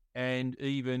 And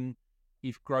even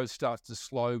if growth starts to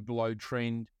slow below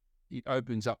trend, it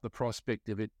opens up the prospect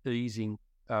of it easing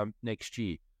next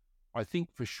year. I think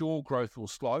for sure growth will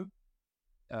slow,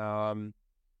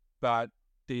 but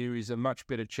there is a much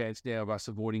better chance now of us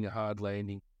avoiding a hard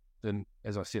landing than,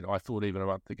 as I said, I thought even a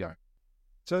month ago.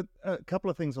 So a couple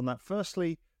of things on that.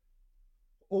 Firstly,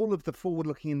 all of the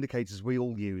forward-looking indicators we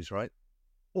all use, right,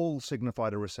 all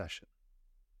signified a recession.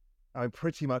 I mean,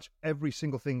 pretty much every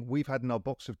single thing we've had in our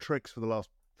box of tricks for the last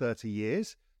 30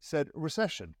 years said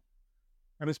recession.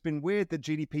 And it's been weird that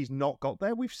GDP's not got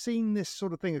there. We've seen this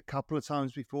sort of thing a couple of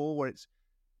times before where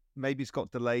it's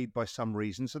got delayed by some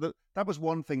reason. So that was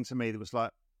one thing to me that was like,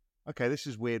 okay, this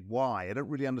is weird. Why? I don't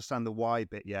really understand the why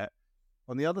bit yet.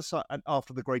 On the other side, and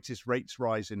after the greatest rates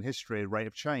rise in history, rate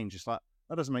of change, it's like,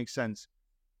 that doesn't make sense.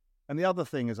 And the other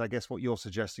thing is, I guess what you're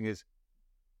suggesting is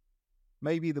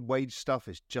maybe the wage stuff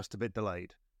is just a bit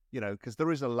delayed, because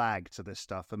there is a lag to this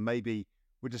stuff. And maybe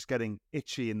we're just getting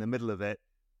itchy in the middle of it,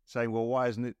 saying, well, why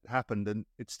hasn't it happened? And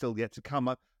it's still yet to come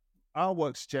up. Our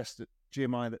work suggests that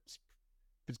GMI, that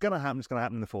if it's going to happen, it's going to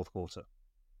happen in the fourth quarter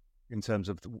in terms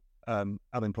of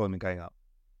unemployment going up.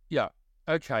 Yeah.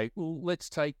 Okay. Well, let's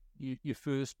take your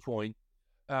first point.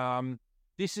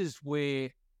 This is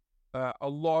where a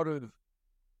lot of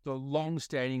the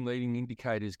long-standing leading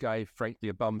indicators gave, frankly,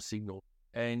 a bum signal.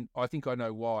 And I think I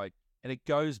know why. And it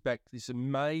goes back to this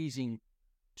amazing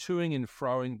toing and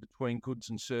froing between goods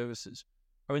and services.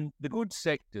 I mean, the goods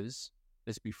sectors,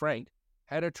 let's be frank,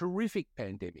 had a terrific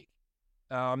pandemic.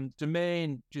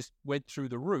 Demand just went through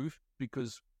the roof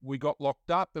because we got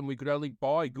locked up and we could only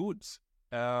buy goods.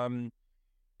 And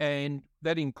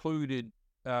that included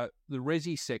the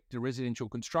resi sector, residential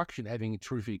construction, having a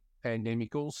terrific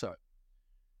pandemic also.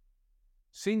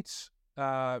 Since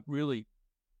really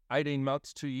 18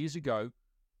 months, 2 years ago,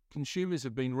 consumers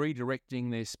have been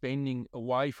redirecting their spending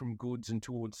away from goods and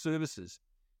towards services.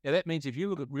 Now, that means if you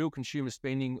look at real consumer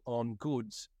spending on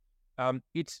goods,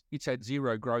 it's had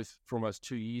zero growth for almost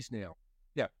 2 years now.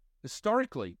 Now,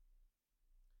 historically,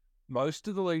 most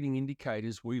of the leading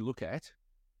indicators we look at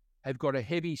have got a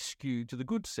heavy skew to the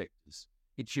goods sectors.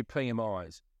 It's your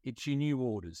PMIs, it's your new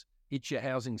orders, it's your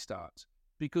housing starts.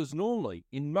 Because normally,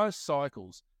 in most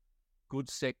cycles,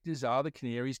 goods sectors are the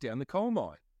canaries down the coal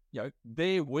mine.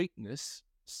 Their weakness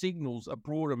signals a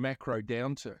broader macro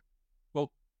downturn.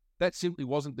 Well, that simply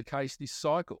wasn't the case this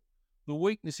cycle. The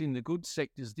weakness in the goods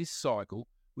sectors this cycle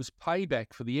was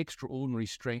payback for the extraordinary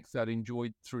strength they'd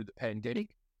enjoyed through the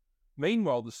pandemic.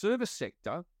 Meanwhile, the service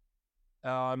sector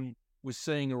was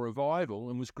seeing a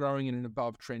revival and was growing at an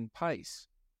above-trend pace.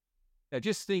 Now,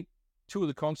 just think two of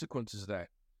the consequences of that.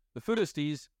 The first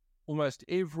is almost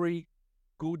every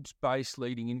goods-based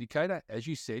leading indicator, as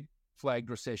you said, flagged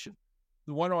recession.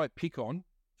 The one I pick on,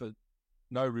 for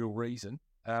no real reason,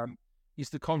 is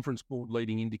the Conference Board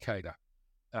leading indicator.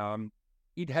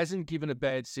 It hasn't given a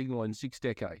bad signal in 6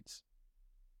 decades.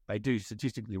 They do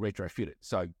statistically retrofit it,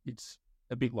 so it's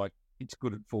a bit like it's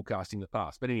good at forecasting the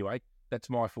past. But anyway, that's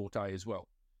my forte as well.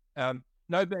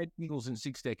 No bad signals in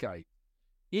 6 decades.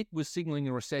 It was signalling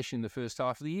a recession in the first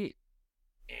half of the year.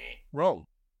 Wrong.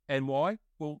 And why?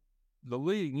 Well, the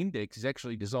leading index is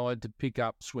actually designed to pick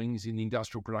up swings in the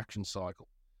industrial production cycle,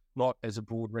 not as a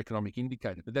broader economic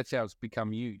indicator, but that's how it's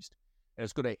become used. And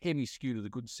it's got a heavy skew to the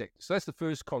goods sector. So that's the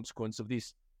first consequence of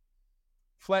this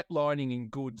flatlining in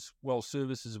goods while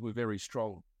services were very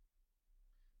strong.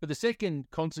 But the second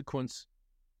consequence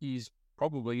is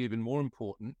probably even more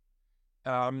important.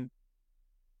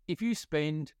 If you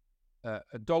spend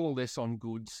 $1 less on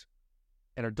goods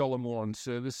and $1 more on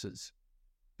services,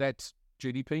 that's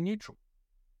GDP neutral.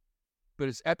 But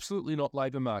it's absolutely not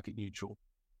labour market neutral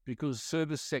because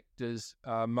service sectors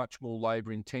are much more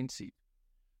labour intensive.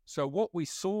 So what we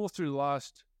saw through the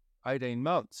last 18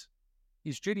 months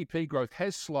is GDP growth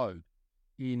has slowed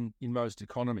in most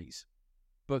economies,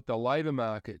 but the labour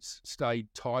markets stayed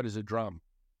tight as a drum.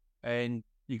 And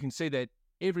you can see that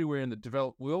everywhere in the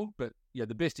developed world, but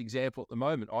the best example at the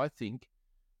moment, I think,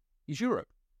 is Europe.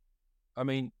 I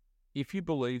mean, if you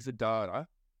believe the data,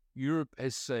 Europe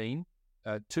has seen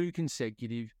 2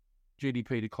 consecutive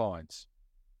GDP declines,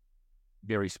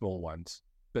 very small ones,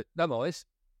 but nonetheless,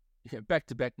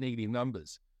 back-to-back negative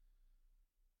numbers.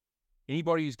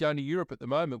 Anybody who's going to Europe at the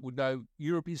moment would know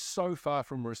Europe is so far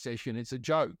from recession, it's a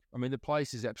joke. I mean, the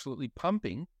place is absolutely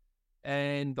pumping,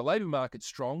 and the labour market's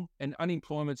strong, and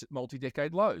unemployment's at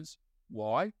multi-decade lows.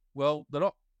 Why? Well, they're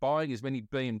not buying as many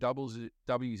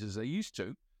BMWs as they used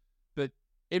to, but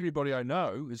everybody I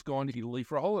know has gone to Italy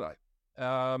for a holiday.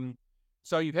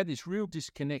 So you've had this real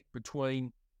disconnect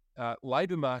between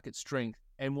labour market strength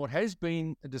and what has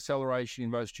been a deceleration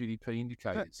in most GDP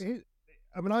indicators.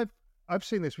 I mean, I've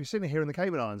seen this. We've seen it here in the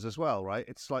Cayman Islands as well, right?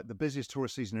 It's like the busiest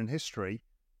tourist season in history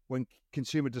when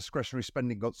consumer discretionary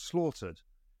spending got slaughtered.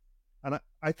 And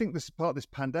I think this is part of this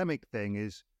pandemic thing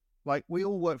is, like, we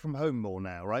all work from home more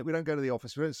now, right? We don't go to the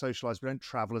office, we don't socialise, we don't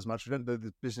travel as much, we don't do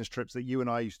the business trips that you and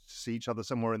I used to see each other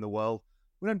somewhere in the world.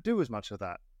 We don't do as much of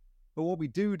that. But what we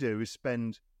do is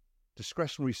spend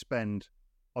discretionary spend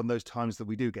on those times that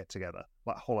we do get together,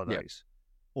 like holidays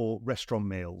or restaurant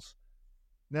meals.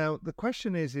 Now, the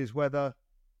question is whether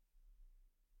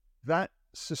that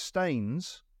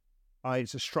sustains,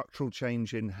 it's a structural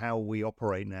change in how we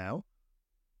operate now,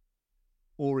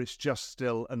 or it's just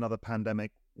still another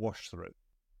pandemic wash through.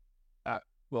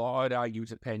 Well, I'd argue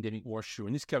it's a pandemic wash through.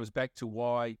 And this comes back to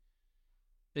why,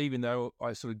 even though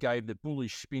I sort of gave the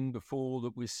bullish spin before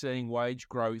that we're seeing wage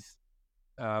growth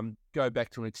go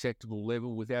back to an acceptable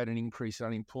level without an increase in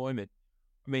unemployment.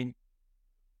 I mean,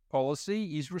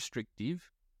 policy is restrictive,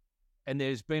 and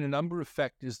there's been a number of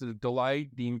factors that have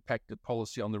delayed the impact of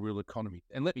policy on the real economy.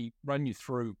 And let me run you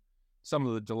through some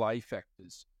of the delay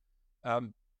factors.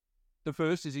 The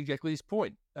first is exactly this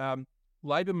point.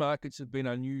 Labour markets have been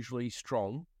unusually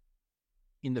strong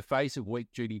in the face of weak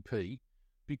GDP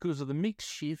because of the mixed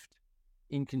shift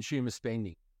in consumer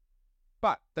spending.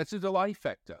 But that's a delay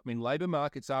factor. I mean, labour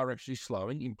markets are actually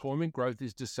slowing, employment growth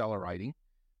is decelerating,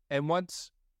 and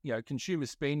once consumer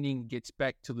spending gets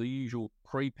back to the usual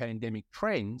pre-pandemic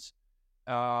trends,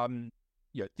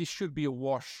 this should be a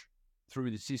wash through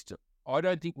the system. I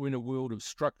don't think we're in a world of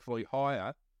structurally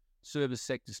higher service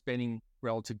sector spending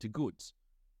relative to goods.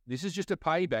 This is just a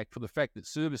payback for the fact that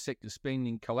service sector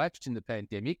spending collapsed in the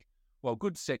pandemic, while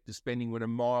goods sector spending went a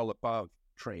mile above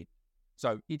trend.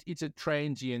 So it's a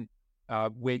transient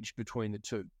wedge between the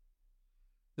two.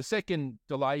 The second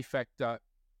delay factor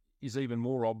is even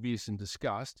more obvious and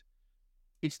discussed.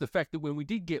 It's the fact that when we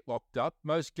did get locked up,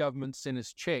 most governments sent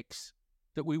us checks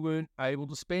that we weren't able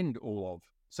to spend all of.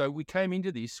 So we came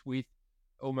into this with,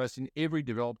 almost in every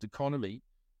developed economy,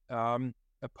 a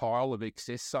pile of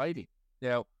excess saving.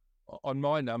 Now, on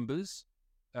my numbers,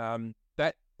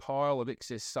 that pile of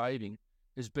excess saving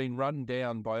has been run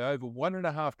down by over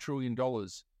 $1.5 trillion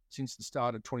since the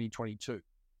start of 2022.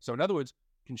 So in other words,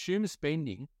 consumer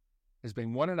spending has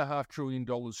been $1.5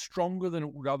 trillion stronger than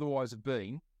it would otherwise have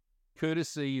been,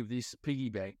 courtesy of this piggy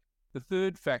bank. The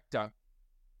third factor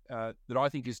that I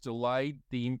think has delayed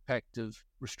the impact of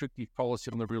restrictive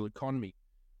policy on the real economy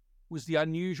was the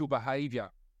unusual behaviour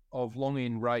of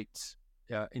long-end rates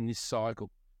in this cycle.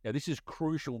 Now, this is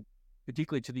crucial,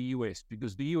 particularly to the US,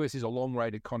 because the US is a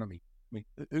long-rate economy. I mean,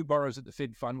 who borrows at the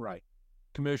Fed fund rate?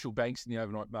 Commercial banks in the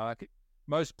overnight market.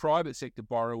 Most private sector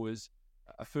borrowers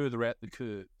are further out the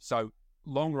curve. So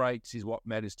long rates is what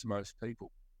matters to most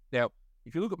people. Now,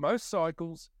 if you look at most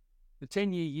cycles, the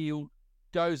 10-year yield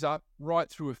goes up right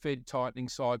through a Fed tightening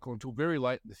cycle until very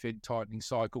late in the Fed tightening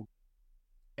cycle.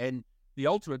 And the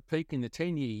ultimate peak in the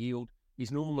 10-year yield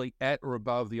is normally at or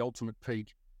above the ultimate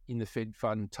peak in the Fed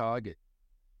fund target.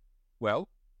 Well,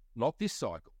 not this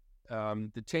cycle.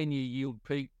 The 10-year yield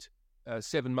peaked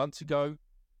 7 months ago.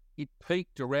 It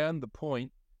peaked around the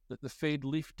point that the Fed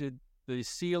lifted the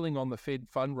ceiling on the Fed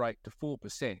fund rate to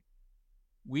 4%.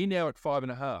 We're now at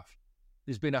 5.5%.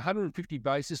 There's been 150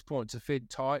 basis points of Fed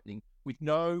tightening with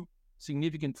no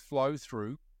significant flow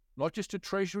through, not just to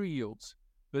Treasury yields,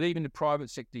 but even to private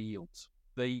sector yields.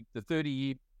 The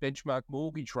 30-year benchmark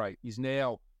mortgage rate is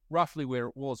now roughly where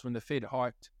it was when the Fed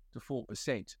hiked to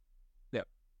 4%. Now,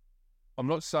 I'm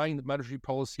not saying that monetary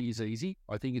policy is easy.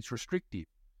 I think it's restrictive.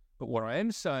 But what I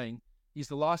am saying is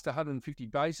the last 150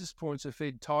 basis points of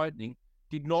Fed tightening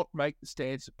did not make the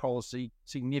stance of policy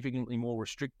significantly more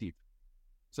restrictive.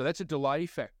 So that's a delay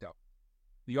factor.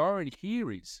 The irony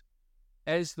here is,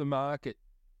 as the market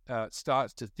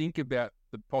starts to think about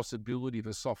the possibility of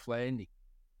a soft landing,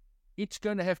 it's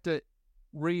going to have to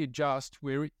readjust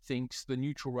where it thinks the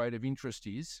neutral rate of interest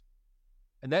is,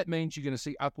 and that means you're going to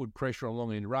see upward pressure on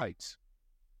long-end rates.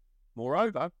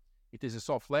 Moreover, if there's a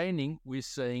soft landing, we're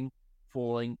seeing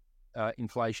falling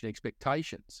inflation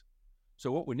expectations.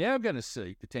 So what we're now going to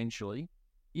see potentially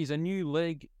is a new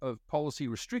leg of policy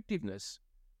restrictiveness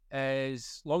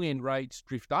as long-end rates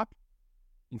drift up,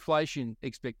 inflation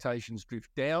expectations drift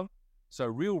down, so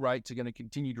real rates are going to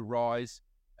continue to rise,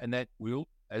 and that will,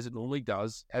 as it normally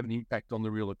does, have an impact on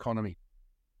the real economy.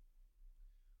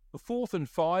 The fourth and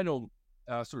final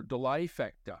sort of delay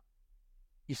factor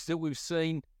is that we've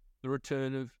seen the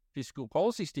return of fiscal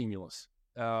policy stimulus.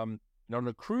 On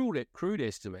a crude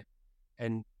estimate,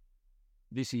 and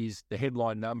this is the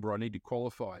headline number, I need to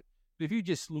qualify it, but if you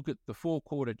just look at the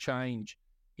 4-quarter change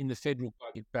in the federal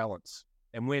budget balance,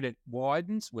 and when it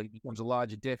widens, when it becomes a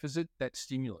larger deficit, that's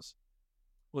stimulus.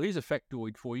 Well, here's a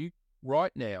factoid for you.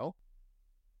 Right now,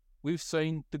 we've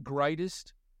seen the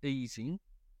greatest easing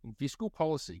in fiscal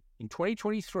policy in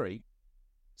 2023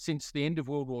 since the end of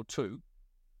World War II,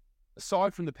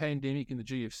 aside from the pandemic and the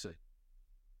GFC.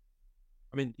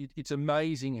 I mean, it's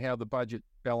amazing how the budget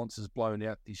balance has blown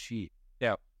out this year.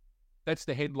 Now, that's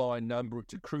the headline number.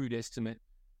 It's a crude estimate.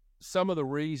 Some of the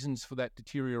reasons for that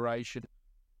deterioration,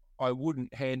 I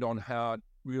wouldn't hand on heart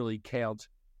really count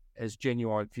as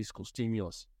genuine fiscal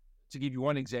stimulus. To give you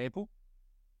one example,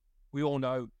 we all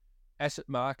know asset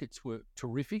markets were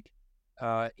terrific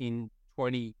in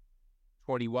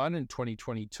 2021 and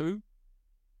 2022.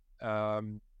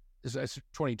 That's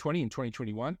 2020 and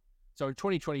 2021. So in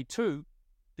 2022,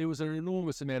 there was an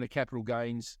enormous amount of capital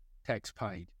gains tax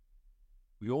paid.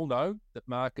 We all know that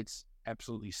markets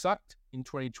absolutely sucked in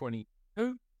 2022.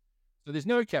 So there's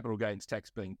no capital gains tax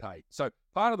being paid. So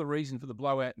part of the reason for the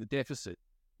blowout in the deficit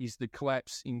is the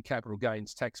collapse in capital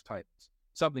gains tax payments,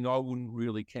 something I wouldn't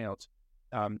really count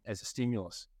as a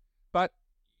stimulus. But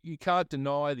you can't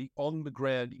deny the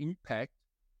on-the-ground impact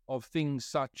of things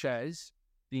such as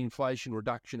the Inflation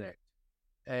Reduction Act,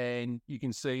 and you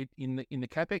can see it in the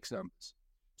CapEx numbers.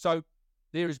 So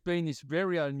there has been this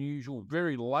very unusual,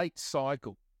 very late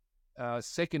cycle,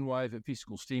 second wave of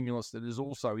fiscal stimulus that has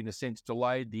also, in a sense,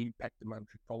 delayed the impact of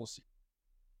monetary policy.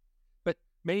 But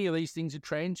many of these things are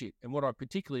transient, and what I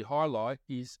particularly highlight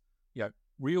is,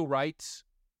 real rates,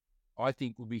 I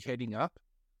think, will be heading up.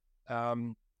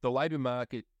 The labour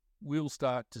market will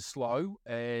start to slow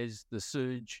as the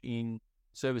surge in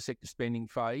service sector spending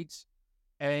fades,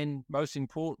 and most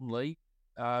importantly,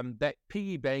 that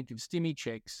piggy bank of stimmy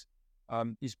checks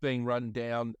is being run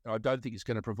down. I don't think it's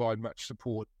going to provide much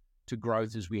support to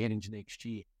growth as we head into next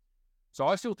year. So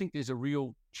I still think there's a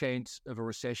real chance of a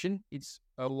recession. It's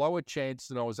a lower chance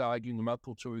than I was arguing a month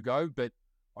or two ago, but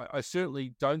I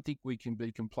certainly don't think we can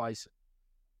be complacent.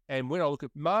 And when I look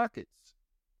at markets,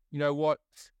 you know what?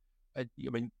 I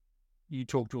mean, you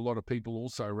talk to a lot of people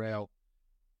also, Raoul.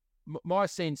 My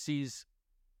sense is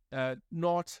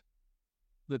not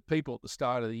that people at the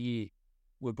start of the year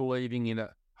were believing in a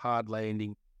hard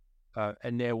landing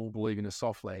and now will believe in a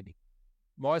soft landing.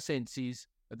 My sense is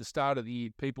at the start of the year,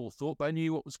 people thought they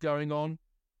knew what was going on.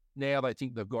 Now they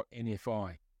think they've got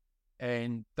NFI,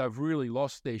 and they've really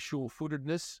lost their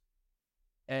sure-footedness.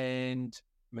 And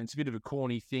I mean, it's a bit of a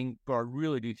corny thing, but I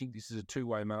really do think this is a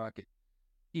two-way market.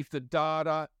 If the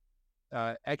data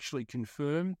actually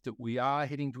confirm that we are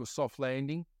heading to a soft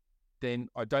landing, then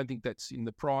I don't think that's in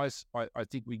the price. I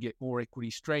think we get more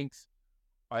equity strength.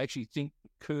 I actually think the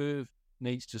curve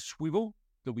needs to swivel.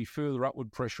 There'll be further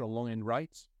upward pressure on long-end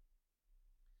rates.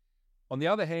 On the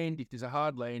other hand, if there's a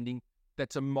hard landing,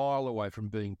 that's a mile away from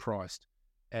being priced.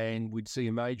 And we'd see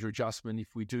a major adjustment if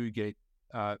we do get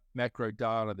macro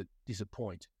data that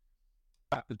disappoint.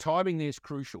 But the timing there is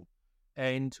crucial.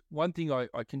 And one thing I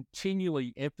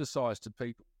continually emphasize to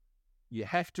people, you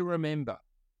have to remember,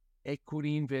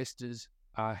 equity investors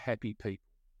are happy people.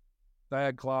 They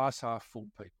are glass half full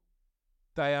people.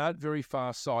 They aren't very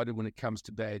far-sighted when it comes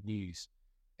to bad news.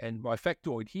 And my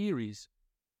factoid here is,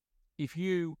 if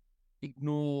you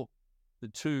ignore the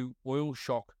two oil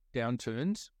shock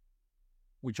downturns,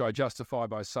 which I justify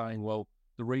by saying, well,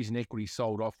 the reason equity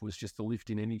sold off was just the lift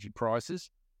in energy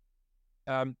prices,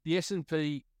 the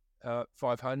S&P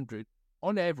 500,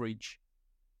 on average,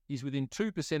 is within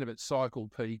 2% of its cycle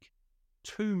peak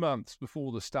 2 months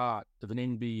before the start of an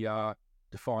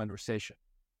NBER-defined recession.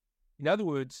 In other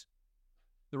words,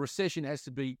 the recession has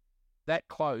to be that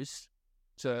close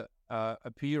to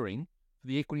appearing for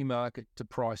the equity market to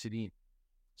price it in.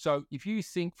 So if you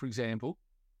think, for example,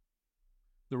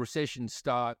 the recession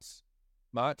starts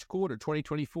March quarter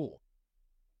 2024,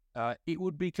 it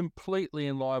would be completely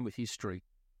in line with history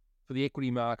for the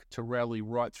equity market to rally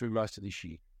right through most of this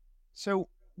year. So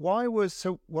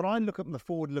when I look at the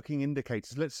forward-looking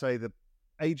indicators, let's say the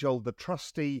age-old, the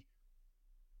trusty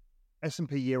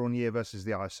S&P year-on-year versus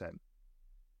the ISM,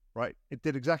 right? It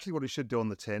did exactly what it should do on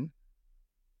the tin,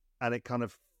 and it kind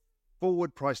of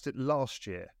forward priced it last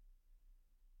year.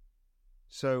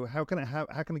 So how can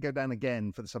it go down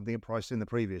again for something it priced in the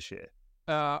previous year?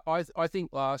 I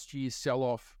think last year's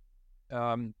sell-off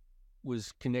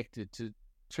was connected to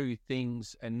two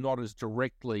things and not as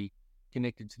directly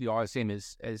connected to the ISM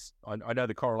as I know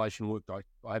the correlation worked.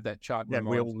 I have that chart in my mind.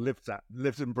 We all lived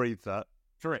and breathed that.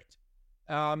 Correct.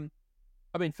 I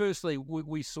mean, firstly,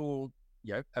 we saw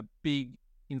a big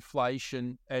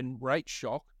inflation and rate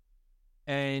shock,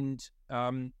 and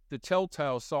the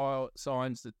telltale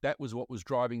signs that was what was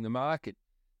driving the market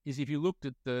is if you looked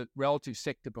at the relative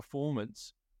sector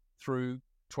performance through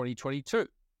 2022.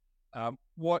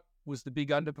 What was the big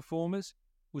underperformers?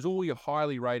 Was all your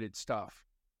highly rated stuff.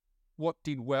 What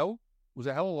did well was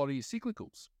a hell of a lot of your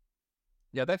cyclicals.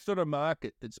 Now, that's not a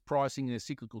market that's pricing in a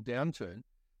cyclical downturn.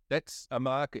 That's a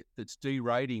market that's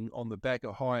derating on the back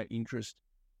of higher interest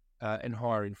and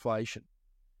higher inflation.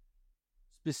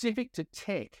 Specific to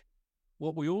tech,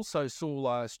 what we also saw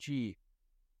last year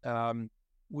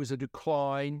was a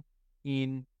decline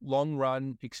in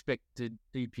long-run expected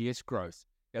EPS growth.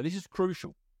 Now, this is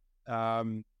crucial.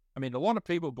 I mean, a lot of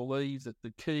people believe that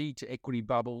the key to equity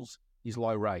bubbles is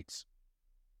low rates.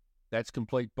 That's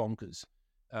complete bonkers.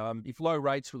 If low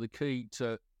rates were the key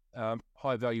to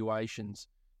high valuations,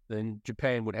 then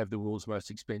Japan would have the world's most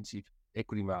expensive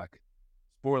equity market.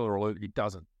 Spoiler alert, it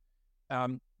doesn't.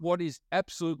 What is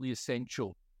absolutely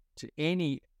essential to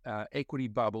any equity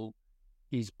bubble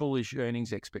is bullish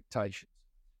earnings expectations.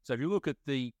 So if you look at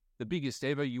the biggest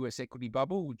ever US equity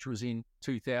bubble, which was in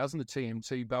 2000, the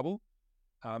TMT bubble,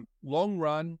 long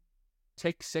run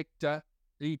tech sector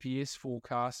EPS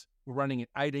forecasts were running at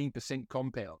 18%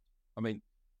 compound. I mean,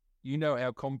 you know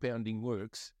how compounding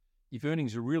works. If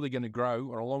earnings are really going to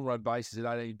grow on a long run basis at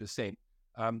 18%,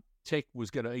 tech was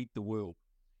going to eat the world.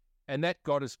 And that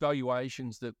got us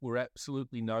valuations that were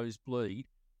absolutely nosebleed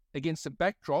against a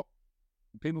backdrop,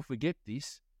 people forget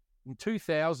this, in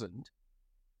 2000,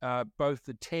 both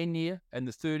the 10-year and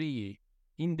the 30-year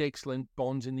index-linked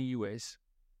bonds in the US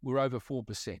were over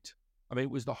 4%. I mean,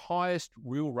 it was the highest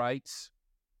real rates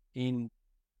in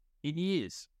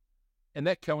years. And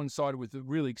that coincided with the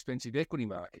really expensive equity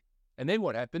market. And then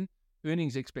what happened?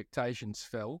 Earnings expectations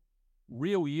fell,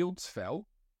 real yields fell,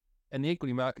 and the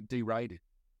equity market derated.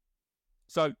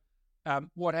 So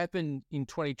what happened in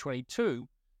 2022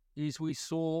 is we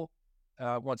saw,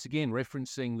 once again,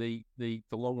 referencing the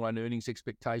long-run earnings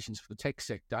expectations for the tech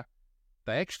sector,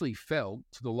 they actually fell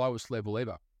to the lowest level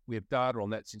ever. We have data on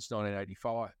that since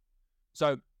 1985.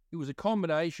 So it was a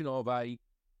combination of a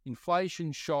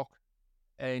inflation shock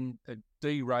and a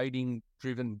derating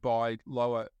driven by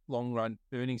lower long-run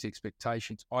earnings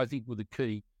expectations, I think were the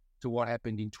key to what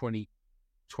happened in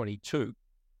 2022.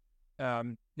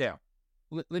 Now,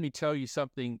 let me tell you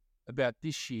something about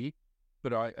this year,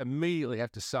 but I immediately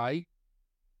have to say,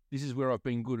 this is where I've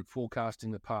been good at forecasting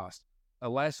in the past.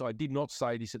 Alas, I did not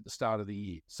say this at the start of the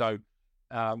year. So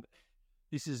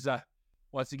this is,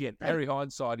 once again, Harry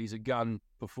Hindsight is a gun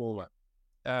performer.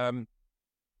 And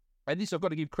this I've got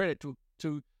to give credit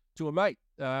to a mate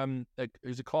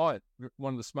who's a client,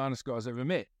 one of the smartest guys I've ever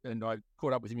met. And I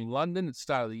caught up with him in London at the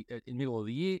start of in middle of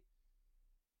the year.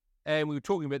 And we were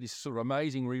talking about this sort of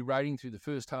amazing re-rating through the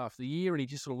first half of the year. And he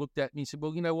just sort of looked at me and said,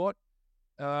 well, you know what?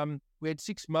 We had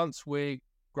 6 months where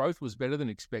growth was better than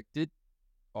expected,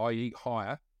 i.e.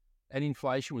 higher, and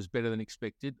inflation was better than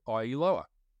expected, i.e. lower.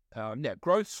 Now,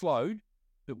 growth slowed,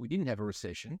 but we didn't have a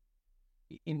recession.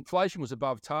 Inflation was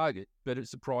above target, but it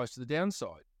surprised to the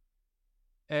downside.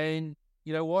 And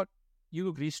you know what? You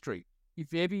look at history.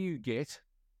 If ever you get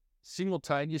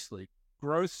simultaneously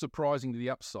growth surprising to the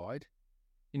upside,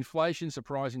 inflation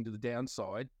surprising to the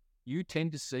downside, you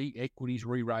tend to see equities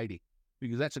re-rating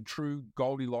because that's a true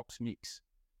Goldilocks mix.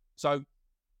 So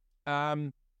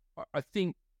I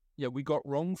think we got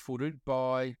wrong-footed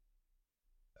by,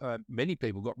 many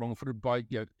people got wrong-footed by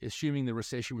assuming the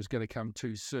recession was going to come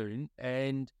too soon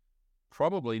and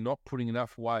probably not putting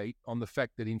enough weight on the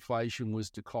fact that inflation was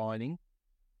declining.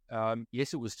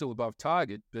 Yes, it was still above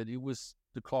target, but it was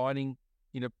declining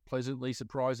in a pleasantly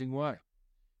surprising way.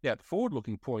 Now, the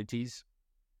forward-looking point is,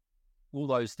 will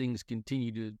those things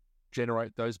continue to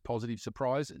generate those positive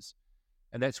surprises?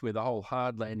 And that's where the whole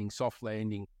hard landing, soft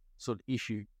landing sort of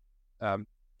issue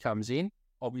comes in.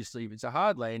 Obviously, if it's a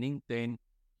hard landing, then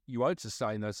you won't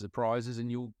sustain those surprises and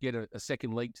you'll get a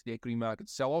second leg to the equity market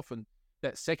sell-off. And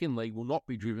that second leg will not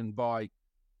be driven by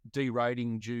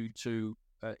derating due to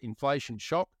inflation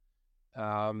shock.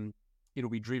 It'll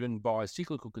be driven by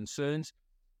cyclical concerns.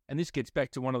 And this gets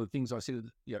back to one of the things I said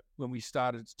when we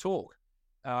started to talk.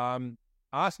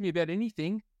 Ask me about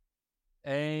anything,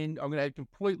 and I'm going to have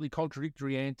completely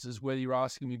contradictory answers whether you're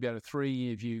asking me about a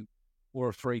 3-year view or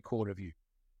a 3-quarter view.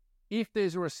 If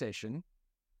there's a recession,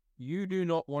 you do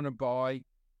not want to buy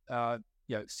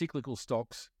cyclical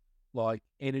stocks like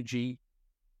energy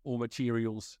or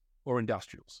materials or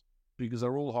industrials, because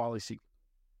they're all highly cyclical.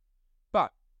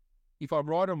 But if I'm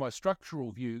right on my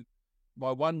structural view,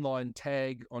 my one-line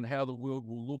tag on how the world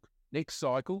will look next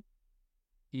cycle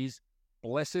is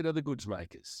blessed are the goods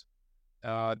makers,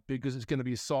 because it's going to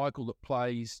be a cycle that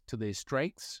plays to their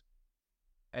strengths.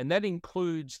 And that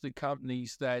includes the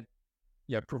companies that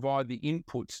provide the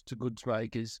inputs to goods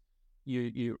makers,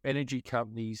 your energy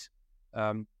companies,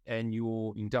 and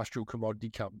your industrial commodity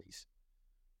companies.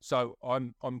 So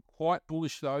I'm quite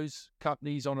bullish those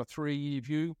companies on a 3-year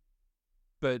view,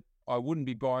 but I wouldn't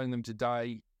be buying them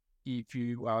today if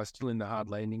you are still in the hard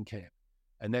landing camp.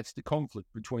 And that's the conflict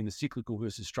between the cyclical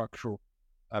versus structural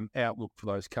outlook for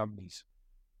those companies.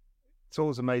 It's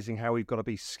always amazing how we've got to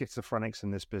be schizophrenics in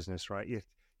this business, right? You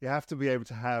have to be able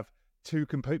to have two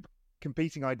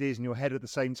competing ideas in your head at the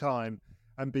same time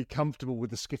and be comfortable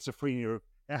with the schizophrenia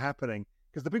happening.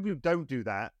 Because the people who don't do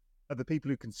that are the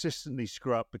people who consistently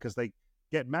screw up because they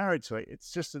get married to it.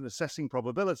 It's just an assessing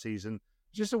probabilities, and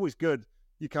it's just always good.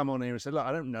 You come on here and say, look,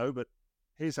 I don't know, but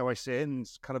here's how I see it, and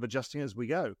it's kind of adjusting as we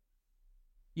go.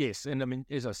 Yes, and I mean,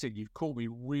 as I said, you've called me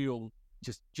real,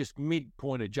 just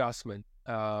midpoint adjustment.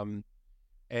 So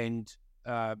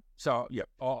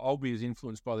I'll be as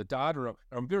influenced by the data.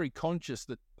 I'm very conscious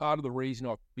that part of the reason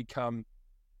I've become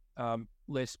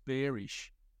less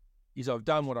bearish is I've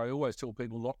done what I always tell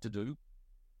people not to do.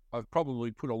 I've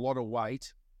probably put a lot of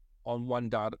weight on one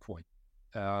data point.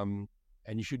 And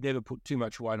you should never put too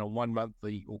much weight on one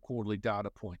monthly or quarterly data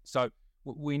point. So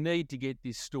we need to get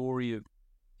this story of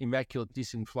immaculate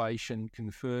disinflation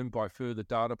confirmed by further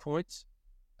data points.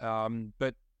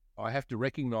 But I have to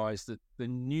recognise that the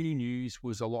new news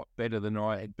was a lot better than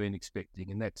I had been expecting,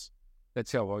 and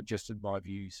that's how I adjusted my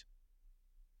views.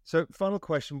 So, final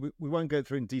question. We won't go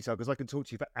through in detail because I can talk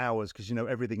to you for hours because you know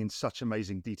everything in such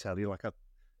amazing detail. You're like a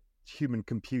human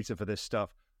computer for this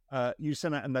stuff. You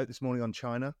sent out a note this morning on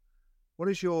China. What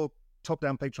is your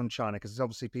top-down picture on China? Because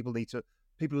obviously people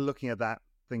are looking at that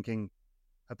thinking,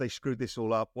 have they screwed this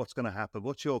all up? What's going to happen?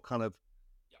 What's your kind of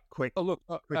quick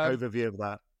overview of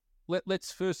that?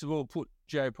 Let's first of all put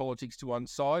geopolitics to one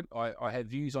side. I have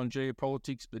views on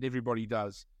geopolitics, but everybody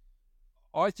does.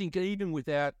 I think even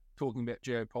without talking about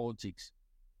geopolitics,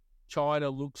 China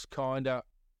looks kind of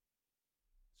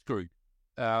screwed.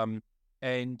 And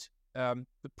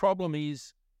the problem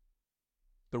is,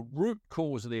 the root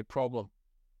cause of their problem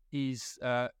is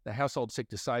the household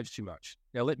sector saves too much.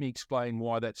 Now, let me explain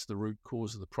why that's the root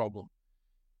cause of the problem.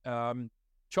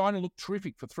 China looked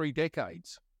terrific for 3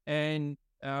 decades. And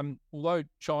although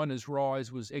China's rise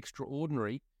was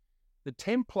extraordinary, the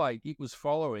template it was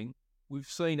following, we've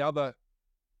seen other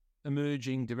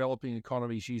emerging, developing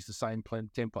economies use the same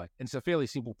template. And it's a fairly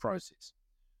simple process.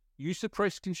 You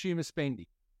suppress consumer spending.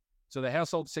 So the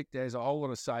household sector has a whole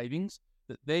lot of savings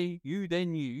that you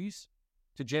then use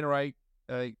to generate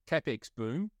a capex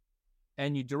boom,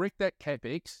 and you direct that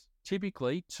capex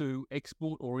typically to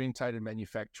export-orientated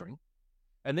manufacturing.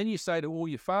 And then you say to all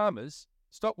your farmers,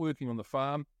 stop working on the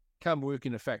farm, come work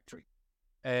in a factory.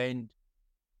 And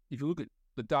if you look at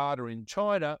the data in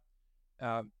China,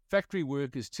 factory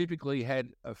workers typically had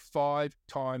a 5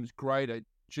 times greater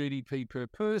GDP per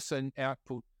person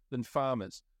output than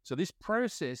farmers. So this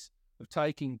process of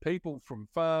taking people from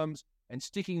farms and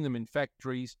sticking them in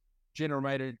factories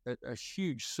generated a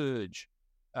huge surge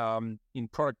in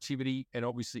productivity and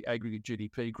obviously aggregate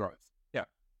GDP growth. Now,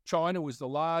 China was the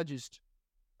largest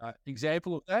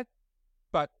example of that,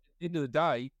 but at the end of the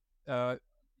day,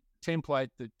 template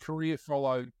that Korea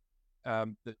followed,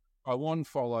 that Taiwan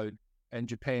followed, and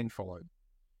Japan followed.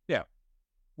 Now,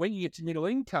 when you get to middle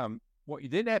income, what you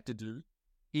then have to do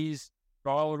is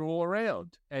dial it all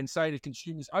around and say to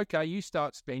consumers, okay, you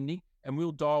start spending and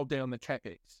we'll dial down the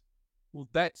capex. Well,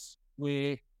 that's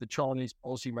where the Chinese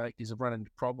policymakers have run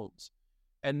into problems.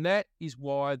 And that is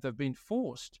why they've been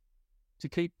forced to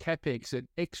keep capex at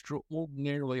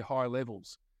extraordinarily high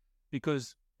levels.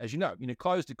 Because, as you know, in a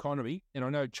closed economy, and I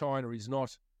know China is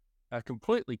not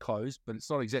completely closed, but it's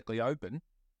not exactly open,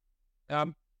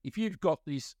 if you've got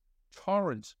this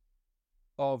torrent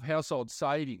of household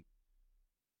saving,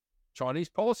 Chinese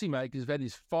policymakers have had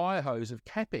this fire hose of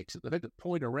capex that they've had to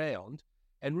point around,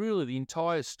 and really the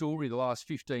entire story of the last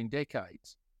 15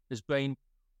 decades has been,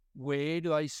 where do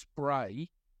they spray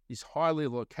this high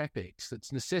level of capex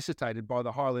that's necessitated by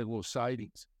the high level of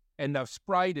savings? And they've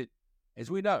sprayed it,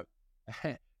 as we know,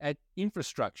 at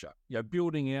infrastructure,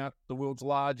 building out the world's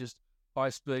largest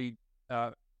high-speed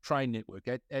train network,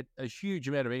 at a huge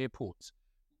amount of airports.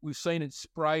 We've seen it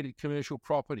sprayed at commercial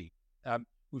property.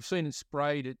 We've seen it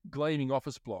sprayed at gleaming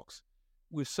office blocks.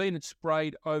 We've seen it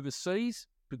sprayed overseas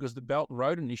because the Belt and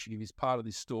Road Initiative is part of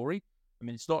this story. I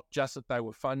mean, it's not just that they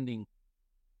were funding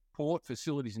port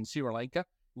facilities in Sri Lanka.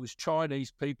 It was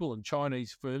Chinese people and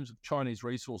Chinese firms with Chinese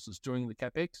resources doing the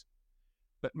capex.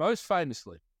 But most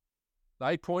famously,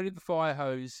 they pointed the fire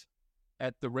hose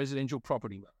at the residential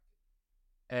property market.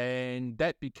 And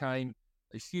that became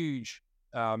a huge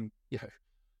bubble.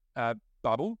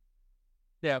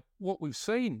 Now, what we've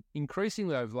seen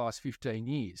increasingly over the last 15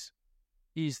 years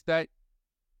is that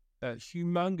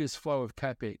humongous flow of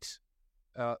capex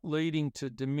leading to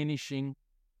diminishing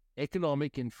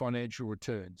economic and financial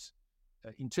returns.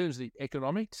 In terms of the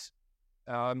economics,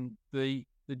 the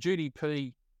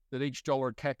GDP that each dollar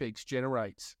of capex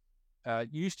generates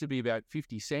used to be about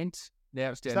 50 cents.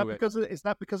 Now it's down Is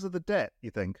that because of the debt,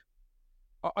 you think?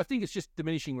 I think it's just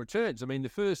diminishing returns. I mean, the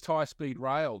first high-speed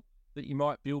rail that you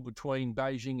might build between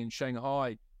Beijing and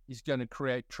Shanghai is going to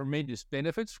create tremendous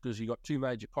benefits because you've got two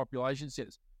major population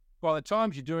centres. By the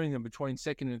time you're doing them between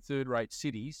second and third-rate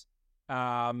cities,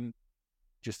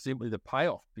 just simply the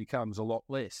payoff becomes a lot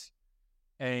less.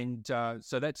 And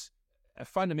so that's a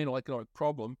fundamental economic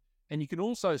problem. And you can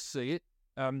also see it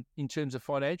in terms of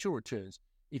financial returns.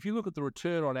 If you look at the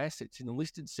return on assets in the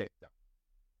listed sector,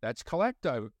 that's collapsed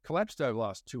over the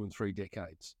last 2 and 3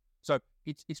 decades. So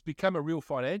it's become a real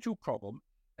financial problem.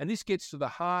 And this gets to the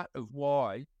heart of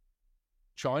why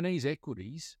Chinese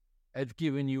equities have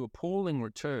given you appalling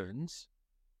returns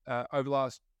over the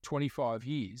last 25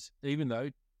 years, even though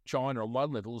China on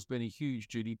one level has been a huge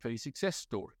GDP success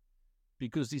story,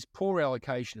 because this poor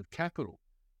allocation of capital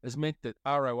has meant that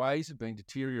ROAs have been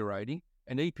deteriorating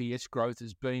and EPS growth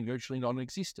has been virtually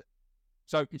non-existent.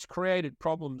 So it's created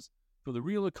problems for the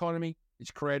real economy.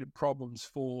 It's created problems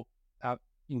for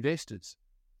investors.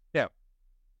 Now,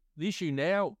 the issue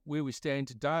now where we stand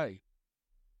today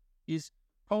is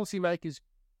policymakers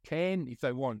can, if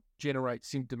they want, generate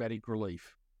symptomatic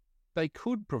relief. They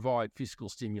could provide fiscal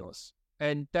stimulus,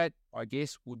 and that, I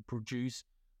guess, would produce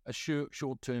a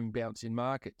short-term bounce in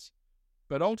markets.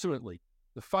 But ultimately,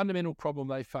 the fundamental problem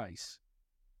they face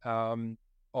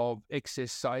of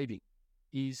excess saving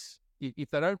is if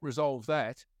they don't resolve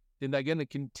that, then they're going to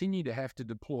continue to have to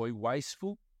deploy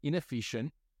wasteful,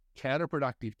 inefficient,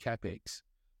 counterproductive capex.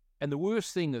 And the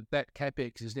worst thing that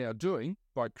capex is now doing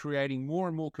by creating more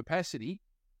and more capacity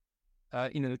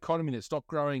in an economy that's not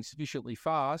growing sufficiently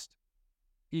fast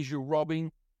is you're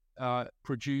robbing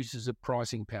producers of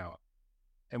pricing power.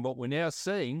 And what we're now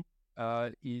seeing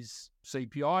is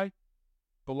CPI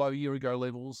below year-ago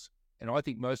levels, and I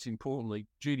think most importantly,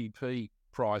 GDP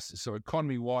prices, so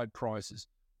economy-wide prices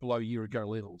below year-ago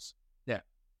levels. Now,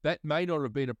 that may not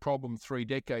have been a problem 3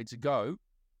 decades ago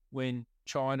when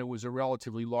China was a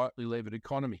relatively lightly levered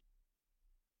economy.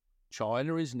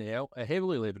 China is now a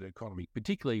heavily levered economy,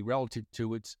 particularly relative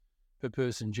to its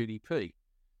per-person GDP.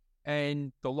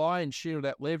 And the lion's share of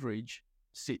that leverage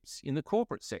sits in the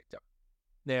corporate sector.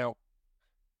 Now,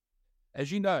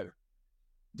 as you know,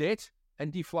 debt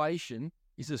and deflation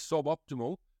is a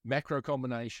suboptimal macro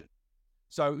combination.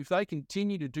 So if they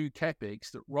continue to do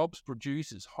capex that robs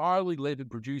producers, highly levered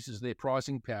producers, their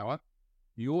pricing power,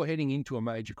 you're heading into a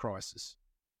major crisis.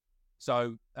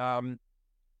 So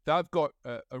they've got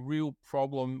a real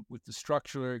problem with the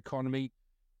structure of their economy,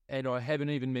 and I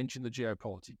haven't even mentioned the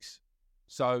geopolitics.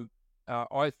 So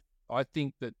I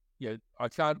think that I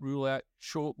can't rule out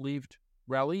short-lived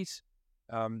rallies.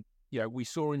 We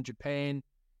saw in Japan,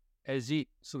 as it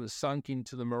sort of sunk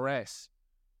into the morass,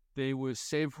 there were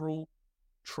several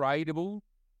tradable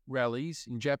rallies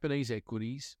in Japanese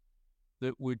equities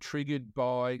that were triggered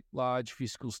by large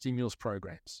fiscal stimulus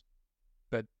programs.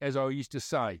 But as I used to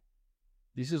say,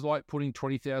 this is like putting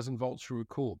 20,000 volts through a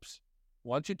corpse.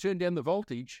 Once you turn down the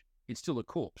voltage, it's still a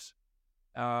corpse.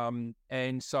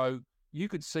 And so you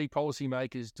could see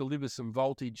policymakers deliver some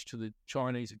voltage to the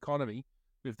Chinese economy.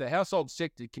 If the household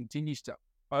sector continues to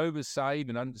oversave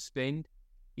and underspend,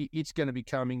 it's going to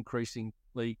become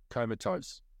increasingly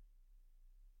comatose.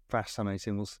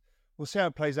 Fascinating. We'll see how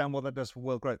it plays out and what that does for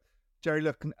world growth. Jerry,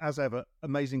 look, as ever,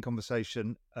 amazing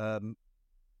conversation.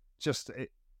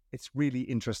 It's really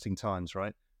interesting times,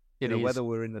 right? It is. Whether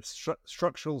we're in a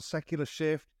structural secular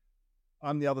shift,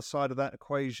 I'm the other side of that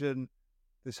equation.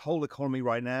 This whole economy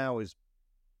right now is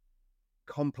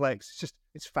complex.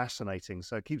 It's fascinating.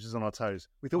 So it keeps us on our toes.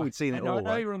 We thought we'd seen it all. I know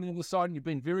right? you're on the other side, and you've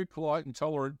been very polite and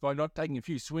tolerant by not taking a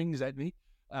few swings at me.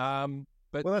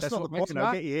 But Well, that's not the what makes point.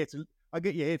 it I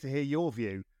get you here to hear your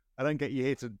view. I don't get you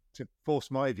here to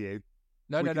force my view.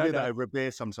 We can do that over a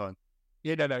beer sometime.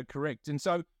 Yeah, no, correct. And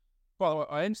so, by the way,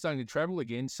 I am starting to travel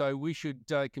again, so we should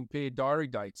compare diary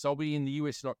dates. I'll be in the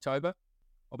US in October.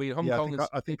 I'll be at Hong Kong.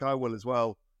 I think I will as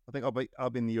well. I think I'll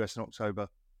be in the US in October.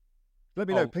 Let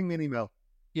me know. Ping me an email.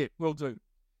 Yeah, will do.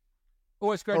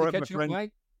 Always great to catch you up,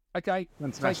 mate. Okay.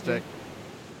 Fantastic.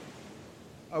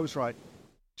 I was right.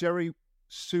 Jerry,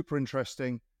 super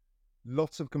interesting.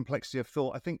 Lots of complexity of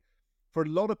thought. I think for a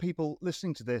lot of people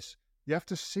listening to this, you have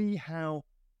to see how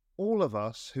all of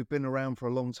us who've been around for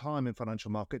a long time in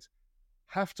financial markets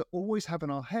have to always have in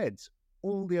our heads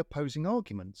all the opposing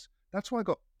arguments. That's why I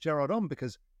got Gerard on,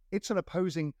 because it's an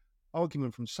opposing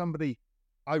argument from somebody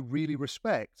I really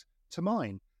respect to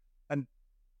mine. And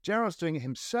Gerard's doing it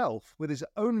himself with his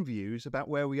own views about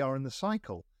where we are in the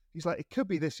cycle. He's like, it could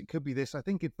be this, it could be this. I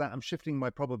think it's that. I'm shifting my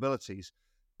probabilities.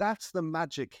 That's the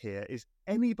magic here, is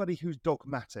anybody who's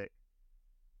dogmatic,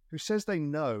 who says they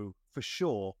know for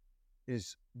sure,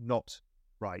 is not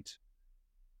right.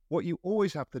 What you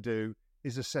always have to do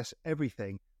is assess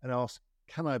everything and ask,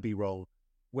 can I be wrong?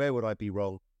 Where would I be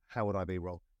wrong? How would I be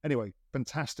wrong? Anyway,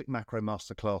 fantastic macro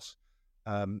masterclass.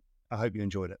 I hope you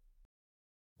enjoyed it.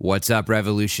 What's up,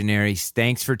 revolutionaries?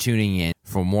 Thanks for tuning in.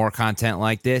 For more content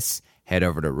like this, head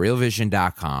over to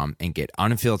realvision.com and get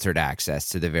unfiltered access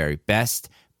to the very best,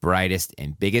 brightest,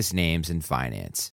 and biggest names in finance.